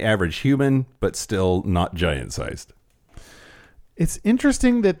taller than the average human, but still not giant sized. It's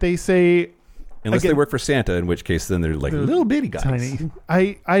interesting that they say, unless they work for Santa, in which case then they're like little bitty guys. Tiny.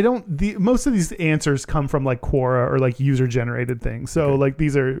 I don't. Most of these answers come from like Quora or like user generated things. So like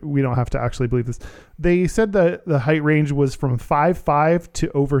these are, we don't have to actually believe this. They said that the height range was from 5'5"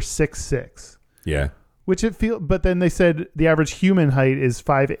 to over 6'6". Yeah. Which but then they said the average human height is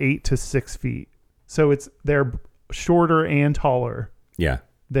 5'8" to 6 feet. So they're shorter and taller. Yeah.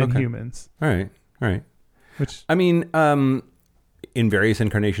 Than humans. All right. Which, I mean, in various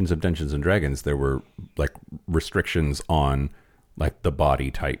incarnations of Dungeons and Dragons, there were like restrictions on like the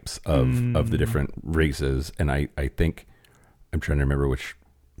body types of the different races, and I think I'm trying to remember which,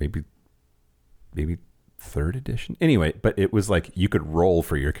 maybe third edition. Anyway, but it was like you could roll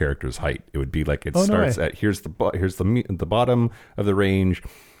for your character's height. It would be like starts at here's the bottom of the range.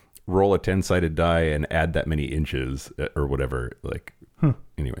 Roll a 10-sided die and add that many inches or whatever. Like,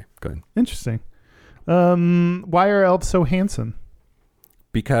 Anyway, go ahead. Interesting. Why are elves so handsome?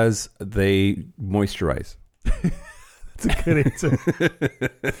 Because they moisturize. That's a good answer.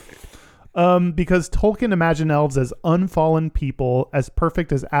 Because Tolkien imagined elves as unfallen people, as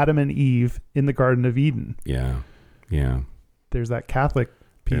perfect as Adam and Eve in the Garden of Eden. Yeah. There's that Catholic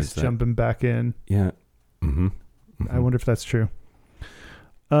piece jumping back in. Yeah. Mm-hmm. I wonder if that's true.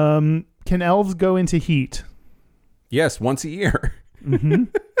 Can elves go into heat? Yes, once a year. Mm-hmm.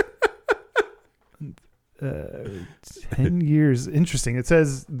 10 years. Interesting. It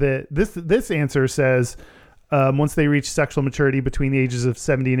says that this answer says once they reach sexual maturity between the ages of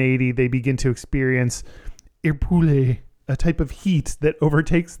 70 and 80, they begin to experience irpule, a type of heat that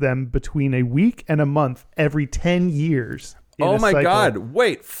overtakes them between a week and a month every 10 years. Oh my cycle. God.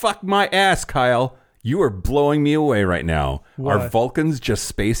 Wait, fuck my ass, Kyle. You are blowing me away right now. What? Are Vulcans just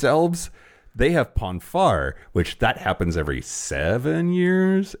space elves? They have Ponfar, which that happens every 7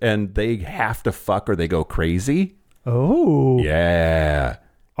 years, and they have to fuck or they go crazy. Oh. Yeah.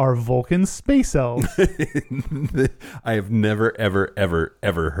 Are Vulcans space elves? I have never, ever, ever,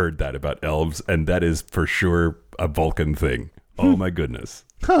 ever heard that about elves, and that is for sure a Vulcan thing. Oh my goodness.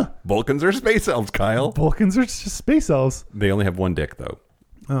 Huh. Vulcans are space elves, Kyle. Vulcans are just space elves. They only have one dick, though.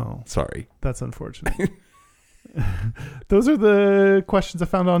 Oh. Sorry. That's unfortunate. Those are the questions I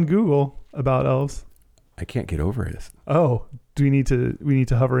found on Google about elves. I can't get over it. Oh, we need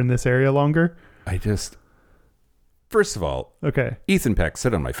to hover in this area longer? First of all, okay. Ethan Peck,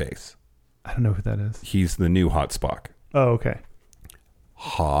 sit on my face. I don't know who that is. He's the new hot Spock. Oh, okay.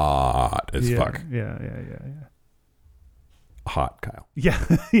 Hot as fuck. Yeah. Hot, Kyle.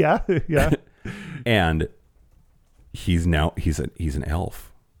 Yeah. And he's an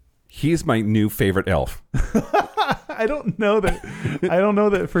elf. He's my new favorite elf. I don't know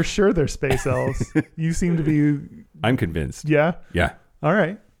that for sure they're space elves. You seem to be. I'm convinced. Yeah. Yeah. All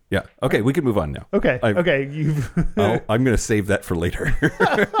right. Yeah. Okay, we can move on now. Okay. I'm going to save that for later.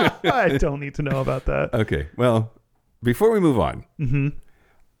 I don't need to know about that. Okay. Well, before we move on,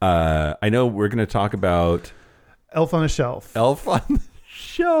 I know we're going to talk about Elf on a Shelf. Elf on the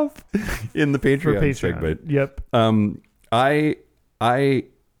Shelf in the Patreon segment. Yep.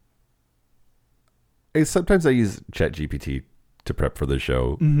 Sometimes I use ChatGPT to prep for the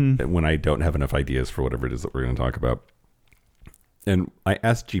show when I don't have enough ideas for whatever it is that we're going to talk about. And I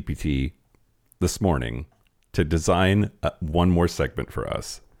asked GPT this morning to design one more segment for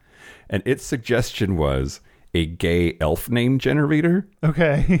us. And its suggestion was a gay elf name generator.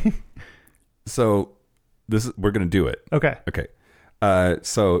 Okay. So we're going to do it. Okay.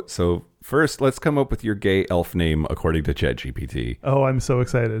 So first, let's come up with your gay elf name according to ChatGPT. Oh, I'm so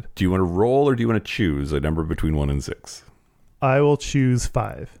excited. Do you want to roll or do you want to choose a number between 1 and 6? I will choose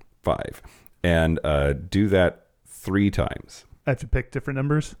 5. 5. And do that 3 times. I have to pick different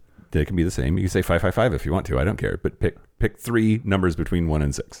numbers? They can be the same. You can say 555 if you want to. I don't care. But pick 3 numbers between 1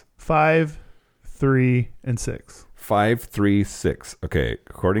 and 6. 5, 3, and 6. 5, 3, 6. Okay.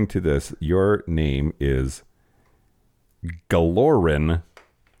 According to this, your name is Galorin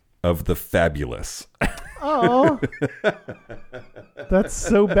of the Fabulous. Oh, that's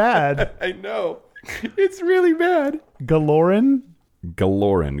so bad. I know. It's really bad. Galorin?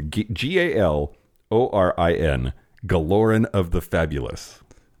 Galorin. Galorin. Galorin of the Fabulous.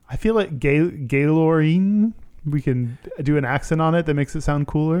 I feel like Galorin. We can do an accent on it that makes it sound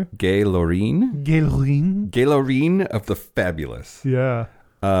cooler. Galorin? Galorin. Galorin of the Fabulous. Yeah.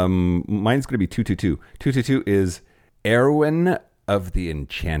 Mine's going to be 222. 222 is Erwin of the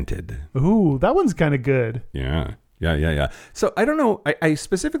Enchanted. Ooh, that one's kind of good. Yeah. So I don't know. I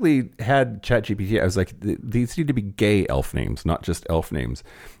specifically had ChatGPT. I was like, these need to be gay elf names, not just elf names,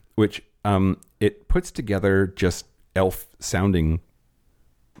 which it puts together just elf sounding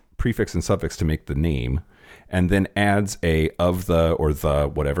prefix and suffix to make the name, and then adds a of the or the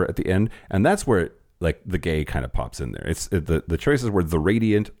whatever at the end, and that's where like the gay kind of pops in there. It's the choices were the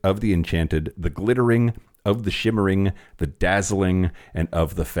radiant, of the enchanted, the glittering, of the shimmering, the dazzling, and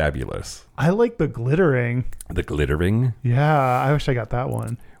of the fabulous. I like the glittering. The glittering? Yeah, I wish I got that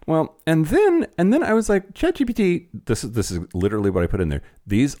one. Well, and then I was like, ChatGPT, this is literally what I put in there.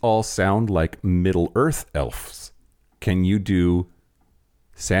 These all sound like Middle Earth elves. Can you do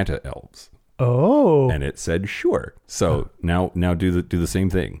Santa elves? Oh. And it said sure. So now do the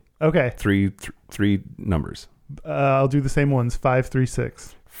same thing. Okay. Three numbers. I'll do the same ones. 5, 3,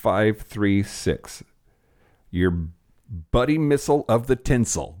 6. 5, 3, 6. Your buddy missile of the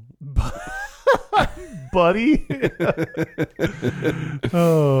tinsel. Buddy?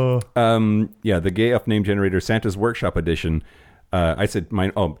 Oh. Yeah, the gay elf name generator, Santa's Workshop Edition. I said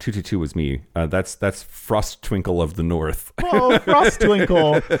mine. Oh, 222 was me. That's Frost Twinkle of the North. Oh, Frost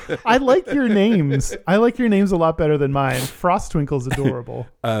Twinkle. I like your names. I like your names a lot better than mine. Frost Twinkle's adorable.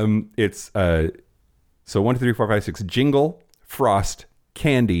 It's so 1, 2, 3, 4, 5, 6. Jingle, Frost,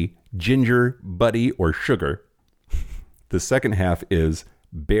 Candy, Ginger, Buddy, or Sugar. The second half is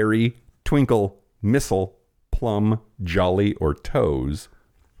Berry, Twinkle, Missile, Plum, Jolly, or Toes.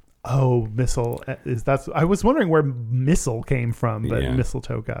 Oh, missile. I was wondering where missile came from, but Yeah.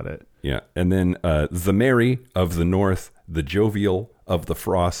 mistletoe got it. Yeah. And then the merry of the north, the jovial of the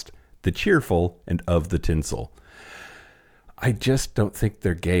frost, the cheerful, and of the tinsel. I just don't think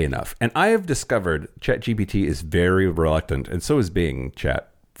they're gay enough. And I have discovered ChatGPT is very reluctant, and so is Bing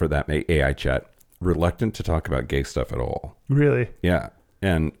Chat, for that AI chat, reluctant to talk about gay stuff at all. Really? Yeah.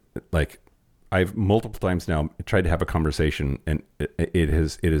 And like I've multiple times now tried to have a conversation, and it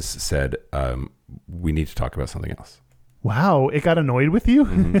has said we need to talk about something else. Wow, it got annoyed with you?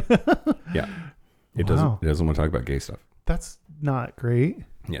 Mm-hmm. Yeah. It Wow. doesn't want to talk about gay stuff. That's not great.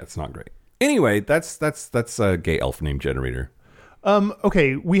 Yeah, it's not great. Anyway, that's a gay elf name generator.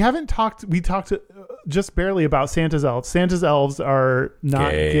 Okay, we talked just barely about Santa's elves. Santa's elves are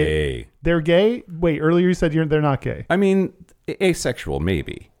not gay. They're gay? Wait, earlier you said they're not gay. I mean, asexual,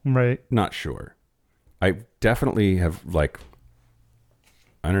 maybe. Right. Not sure. I definitely have, like,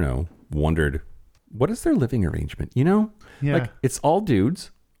 I don't know, wondered, what is their living arrangement? You know? Yeah. Like, it's all dudes.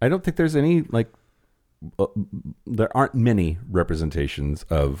 I don't think there's any, like, there aren't many representations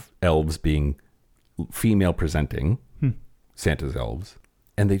of elves being female presenting, Santa's elves.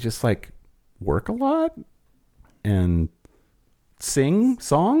 And they just, like, work a lot and sing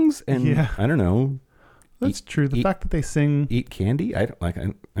songs and, Yeah. I don't know. That's true. The fact that they Eat candy? I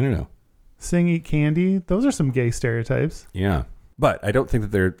don't know. sing, eat candy, those are some gay stereotypes. Yeah. But I don't think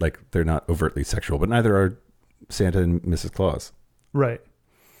that they're not overtly sexual, but neither are Santa and Mrs. Claus. Right.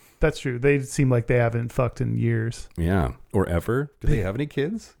 That's true. They seem like they haven't fucked in years. Yeah. Or ever. Do they have any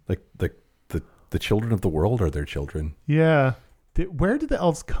kids? Like the children of the world are their children. Yeah. Where did the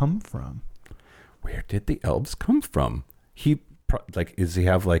elves come from? Where did the elves come from? Does he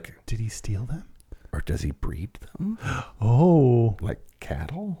have like... Did he steal them? Or does he breed them? Oh. Like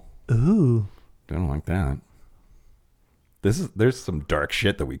cattle? Ooh. Don't like that. There's some dark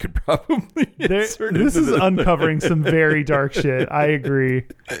shit that we could probably This is uncovering some very dark shit. I agree.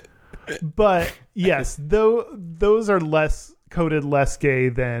 But yes, those are less gay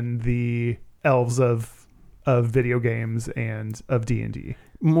than the elves of video games and of D&D.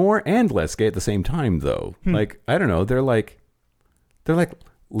 More and less gay at the same time, though. Like, I don't know. They're like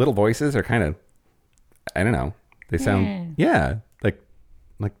little voices are kind of, I don't know. They sound, like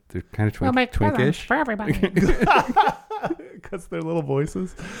Like they're kind of We'll make presents twinkish. for everybody. Because their little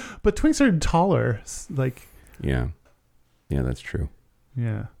voices. But twinks are taller. Like, Yeah, that's true.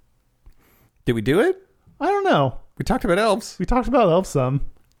 yeah. Did we do it? I don't know. We talked about elves, We talked about elves some.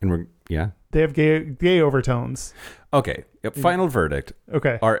 and They have gay overtones. okay. Yep. Final verdict: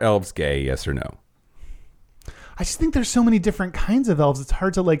 Okay. are elves gay? Yes or no? I just think there's so many different kinds of elves. It's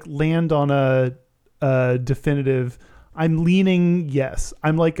hard to like land on a definitive. I'm leaning yes.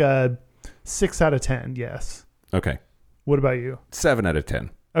 I'm like a 6 out of 10. Yes. Okay, What about you? 7 out of 10.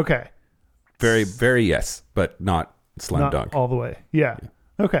 Okay. Very, very yes, but not slam Not dunk. all the way. Yeah.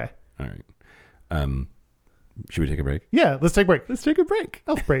 Okay. All right. Should we take a break? Yeah. Let's take a break. Let's take a break.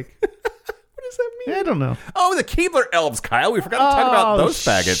 Elf break. What does that mean? I don't know. Oh, the Keebler elves, Kyle. We forgot to talk about those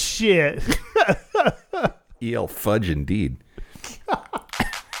faggots. Shit. EL fudge indeed.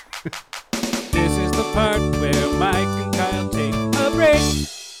 This is the part where Mike and Kyle take a break.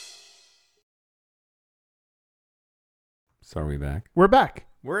 So are we back? We're back.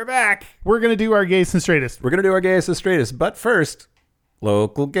 We're back. We're gonna do our gayest and straightest. We're going to do our gayest and straightest, but first,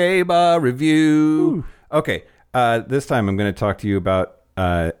 local gay bar review. Okay, this time I'm going to talk to you about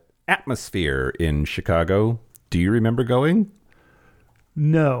Atmosphere in Chicago. Do you remember going?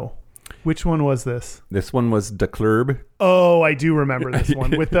 No. Which one was this? This one was De Club. Oh, I do remember this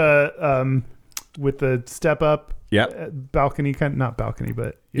one with the step up Yeah. balcony kind, not balcony,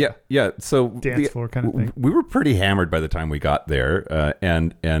 but Yeah. So dance floor kind of thing. We were pretty hammered by the time we got there,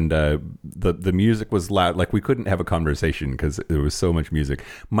 and the music was loud. Like we couldn't have a conversation because there was so much music.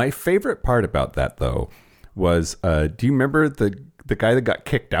 My favorite part about that though was, do you remember the guy that got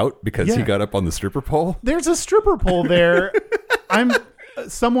kicked out because he Yeah. got up on the stripper pole? There's a stripper pole there.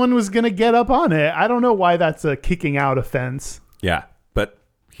 Someone was gonna get up on it. I don't know why that's a kicking out offense. Yeah, but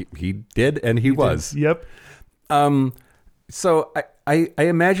he did, and he was. Yep. So I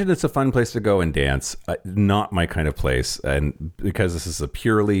imagine it's a fun place to go and dance. Not my kind of place, and because this is a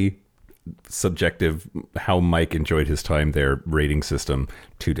purely subjective, how Mike enjoyed his time there rating system,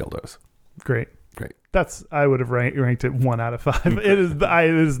 2 dildos. Great. Great. I would have ranked it 1 out of 5. It is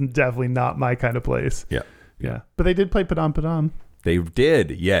definitely not my kind of place. Yeah. But they did play Padam Padam. They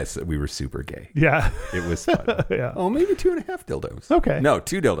did. Yes, we were super gay. Yeah. It was fun. Yeah. Oh, maybe 2.5 dildos. Okay. No,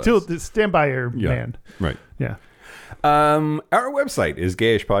 2 dildos. Stand by your man. Right. Yeah. Our website is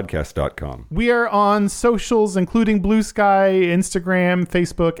gayishpodcast.com. We are on socials, including Blue Sky, Instagram,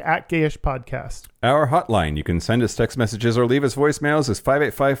 Facebook, @Gayish Podcast. Our hotline, you can send us text messages or leave us voicemails, is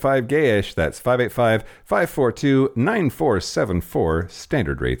 5855-GAYISH. That's 585-542-9474.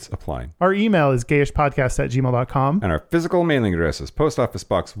 Standard rates apply. Our email is gayishpodcast@gmail.com. And our physical mailing address is Post Office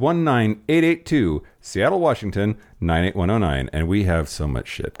Box 19882, Seattle, Washington, 98109. And we have so much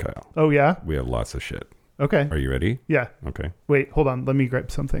shit, Kyle. Oh, yeah? We have lots of shit. Okay. Are you ready? Yeah. Okay. Wait, hold on. Let me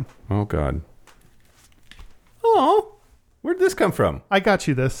grab something. Oh, God. Oh, where'd this come from? I got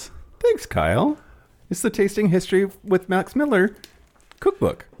you this. Thanks, Kyle. It's the Tasting History with Max Miller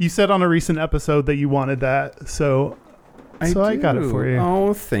cookbook. You said on a recent episode that you wanted that, so I got it for you.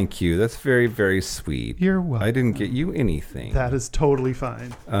 Oh, thank you. That's very, very sweet. You're welcome. I didn't get you anything. That is totally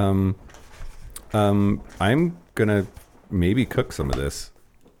fine. I'm gonna maybe cook some of this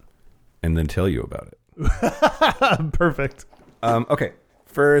and then tell you about it. Perfect. Okay.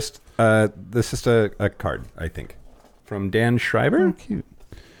 First, this is a card, I think, from Dan Schreiber. Oh, cute.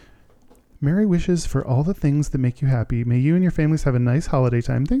 Merry wishes for all the things that make you happy. May you and your families have a nice holiday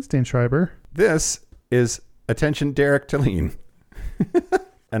time. Thanks, Dan Schreiber. This is attention, Derek Talene.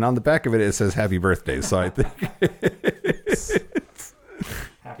 And on the back of it, it says happy birthday. So I think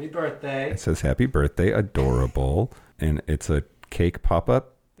Happy birthday. it says happy birthday, adorable. And it's a cake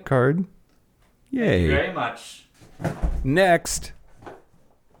pop-up card. Yay. Thank you very much. Next,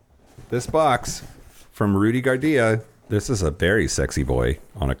 this box from Rudy Gardia. This is a very sexy boy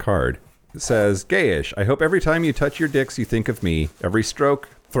on a card. It says, Gayish, I hope every time you touch your dicks, you think of me. Every stroke,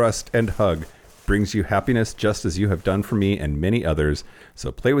 thrust, and hug brings you happiness just as you have done for me and many others. So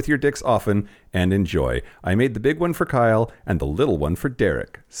play with your dicks often and enjoy. I made the big one for Kyle and the little one for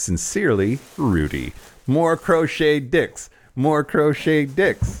Derek. Sincerely, Rudy. More crochet dicks. More crochet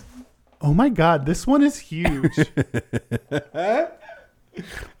dicks. Oh my God, this one is huge.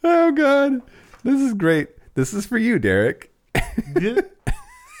 Oh, God. This is great. This is for you, Derek.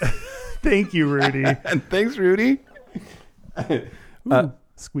 Thank you, Rudy. And thanks, Rudy. Ooh,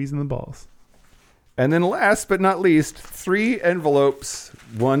 squeezing the balls. And then last but not least, 3 envelopes.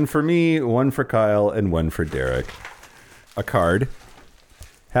 One for me, one for Kyle, and one for Derek. A card.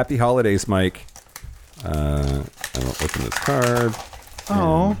 Happy holidays, Mike. I will open this card.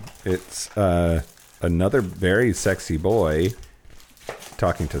 Oh. It's another very sexy boy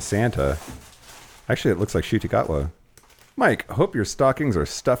talking to Santa. Actually, it looks like Shutikatwa. Mike, hope your stockings are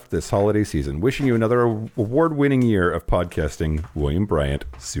stuffed this holiday season. Wishing you another award-winning year of podcasting. William Bryant,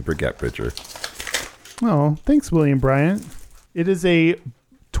 Super Gap Bridger. Oh, thanks, William Bryant. It is a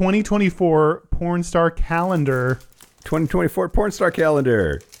 2024 porn star calendar. 2024 porn star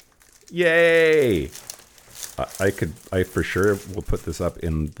calendar. Yay! I for sure will put this up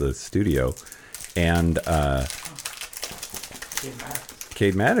in the studio. And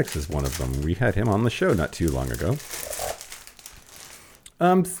Cade Maddox is one of them. We had him on the show not too long ago.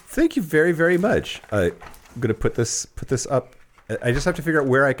 Thank you very, very much. I'm gonna put this up. I just have to figure out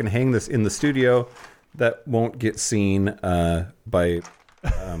where I can hang this in the studio that won't get seen by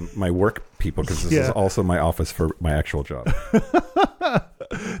my work people, because this is also my office for my actual job.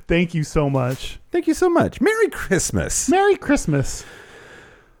 Thank you so much. Thank you so much. Merry Christmas. Merry Christmas.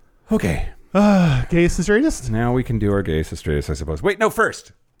 Okay. Gayest and straightest? Now we can do our gayest and straightest, I suppose. Wait, no,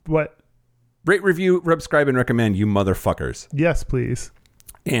 first. What? Rate, review, subscribe, and recommend, you motherfuckers. Yes, please.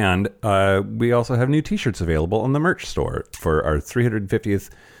 And we also have new t-shirts available on the merch store. For our 350th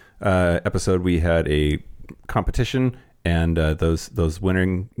episode, we had a competition, and those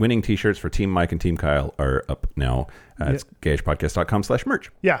winning t-shirts for Team Mike and Team Kyle are up now. It's gayishpodcast.com/merch.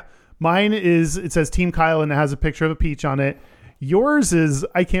 Yeah. Mine is, it says Team Kyle, and it has a picture of a peach on it. Yours is,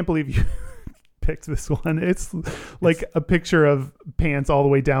 I can't believe you picked this one. It's like a picture of pants all the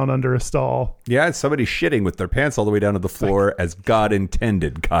way down under a stall. Yeah, it's somebody shitting with their pants all the way down to the floor as God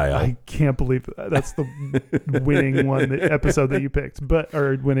intended, Kyle. I can't believe that's the winning episode that you picked,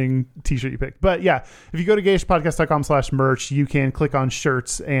 or winning t-shirt you picked. But yeah, if you go to gayishpodcast.com/merch, you can click on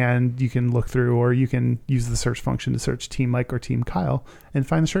shirts and you can look through, or you can use the search function to search Team Mike or Team Kyle and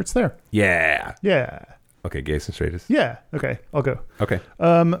find the shirts there. Yeah. Yeah. Okay, gayest and straightest. Yeah. Okay, I'll go. Okay.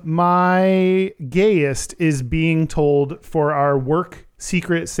 My gayest is being told for our work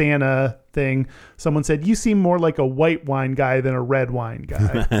secret Santa thing. Someone said, you seem more like a white wine guy than a red wine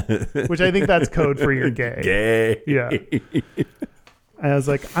guy, which I think that's code for you're gay. Gay. Yeah. I was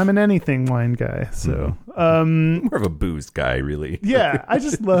like, I'm an anything wine guy. So, more of a booze guy, really. Yeah. I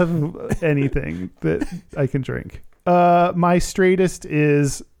just love anything that I can drink. My straightest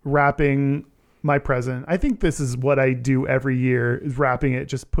is wrapping my present. I think this is what I do every year, is wrapping it,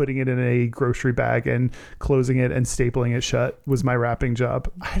 just putting it in a grocery bag and closing it and stapling it shut was my wrapping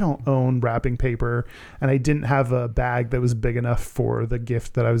job. I don't own wrapping paper, and I didn't have a bag that was big enough for the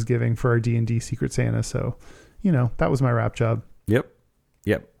gift that I was giving for our D&D Secret Santa. So, that was my wrap job. Yep.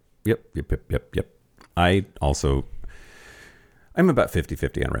 I'm about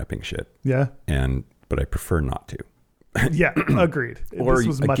 50-50 on wrapping shit. Yeah. But I prefer not to. Yeah, agreed. Or this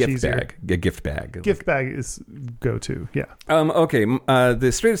was a much gift easier. bag. A gift bag. Gift bag is go-to. Yeah. Okay. The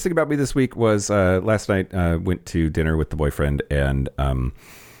straightest thing about me this week was last night went to dinner with the boyfriend, and one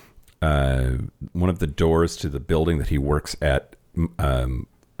of the doors to the building that he works at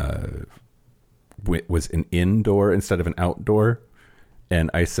was an indoor instead of an outdoor.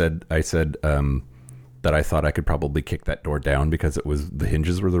 And I said that I thought I could probably kick that door down because the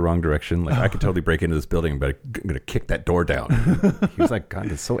hinges were the wrong direction. Like I could totally break into this building, but I'm going to kick that door down. He was like,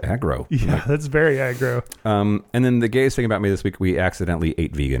 God, it's so aggro. Yeah, that's very aggro. And then the gayest thing about me this week, we accidentally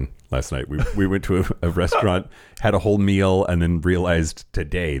ate vegan last night. We went to a restaurant, had a whole meal, and then realized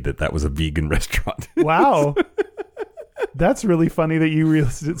today that was a vegan restaurant. Wow. That's really funny that you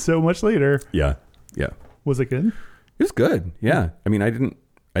realized it so much later. Yeah. Was it good? It was good. Yeah. I mean, I didn't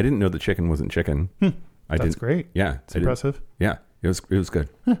know the chicken wasn't chicken. That's great. Yeah. It's impressive. Yeah. It was good.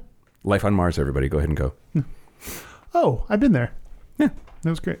 Life on Mars, everybody. Go ahead and go. Oh, I've been there. Yeah. That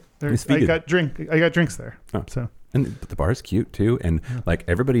was great. It's I vegan. got drinks there. Oh. So. But the bar's cute too. And like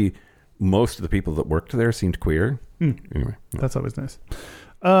everybody, most of the people that worked there seemed queer. Anyway. That's always nice.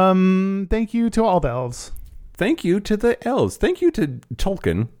 Thank you to all the elves. Thank you to the elves. Thank you to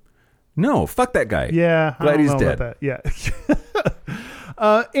Tolkien. No, fuck that guy. Yeah. Glad he's dead. About that. Yeah.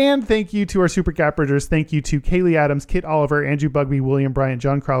 And thank you to our Super Gap Bridgers. Thank you to Kaylee Adams, Kit Oliver, Andrew Bugby, William Bryant,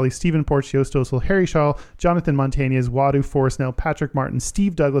 John Crowley, Stephen Porch, Yost Osel, Harry Shaw, Jonathan Montañez, Wadu, Forrest Snell, Patrick Martin,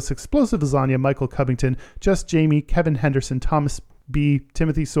 Steve Douglas, Explosive Lasagna, Michael Covington, Just Jamie, Kevin Henderson, Thomas B.,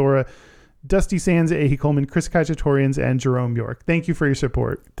 Timothy Sora, Dusty Sands, Ahi Coleman, Chris Kachatorians, and Jerome York. Thank you for your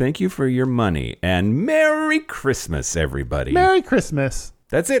support. Thank you for your money. And Merry Christmas, everybody. Merry Christmas.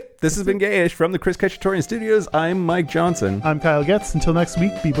 That's it. This has been Gayish from the Chris Kachatorian Studios. I'm Mike Johnson. I'm Kyle Getz. Until next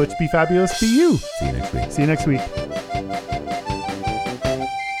week, be butch, be fabulous, be you. See you next week. See you next week.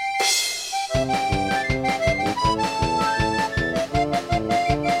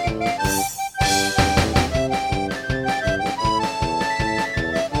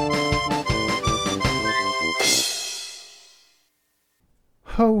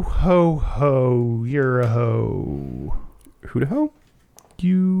 Ho, ho, ho. You're a ho. Who to ho?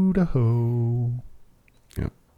 You to ho.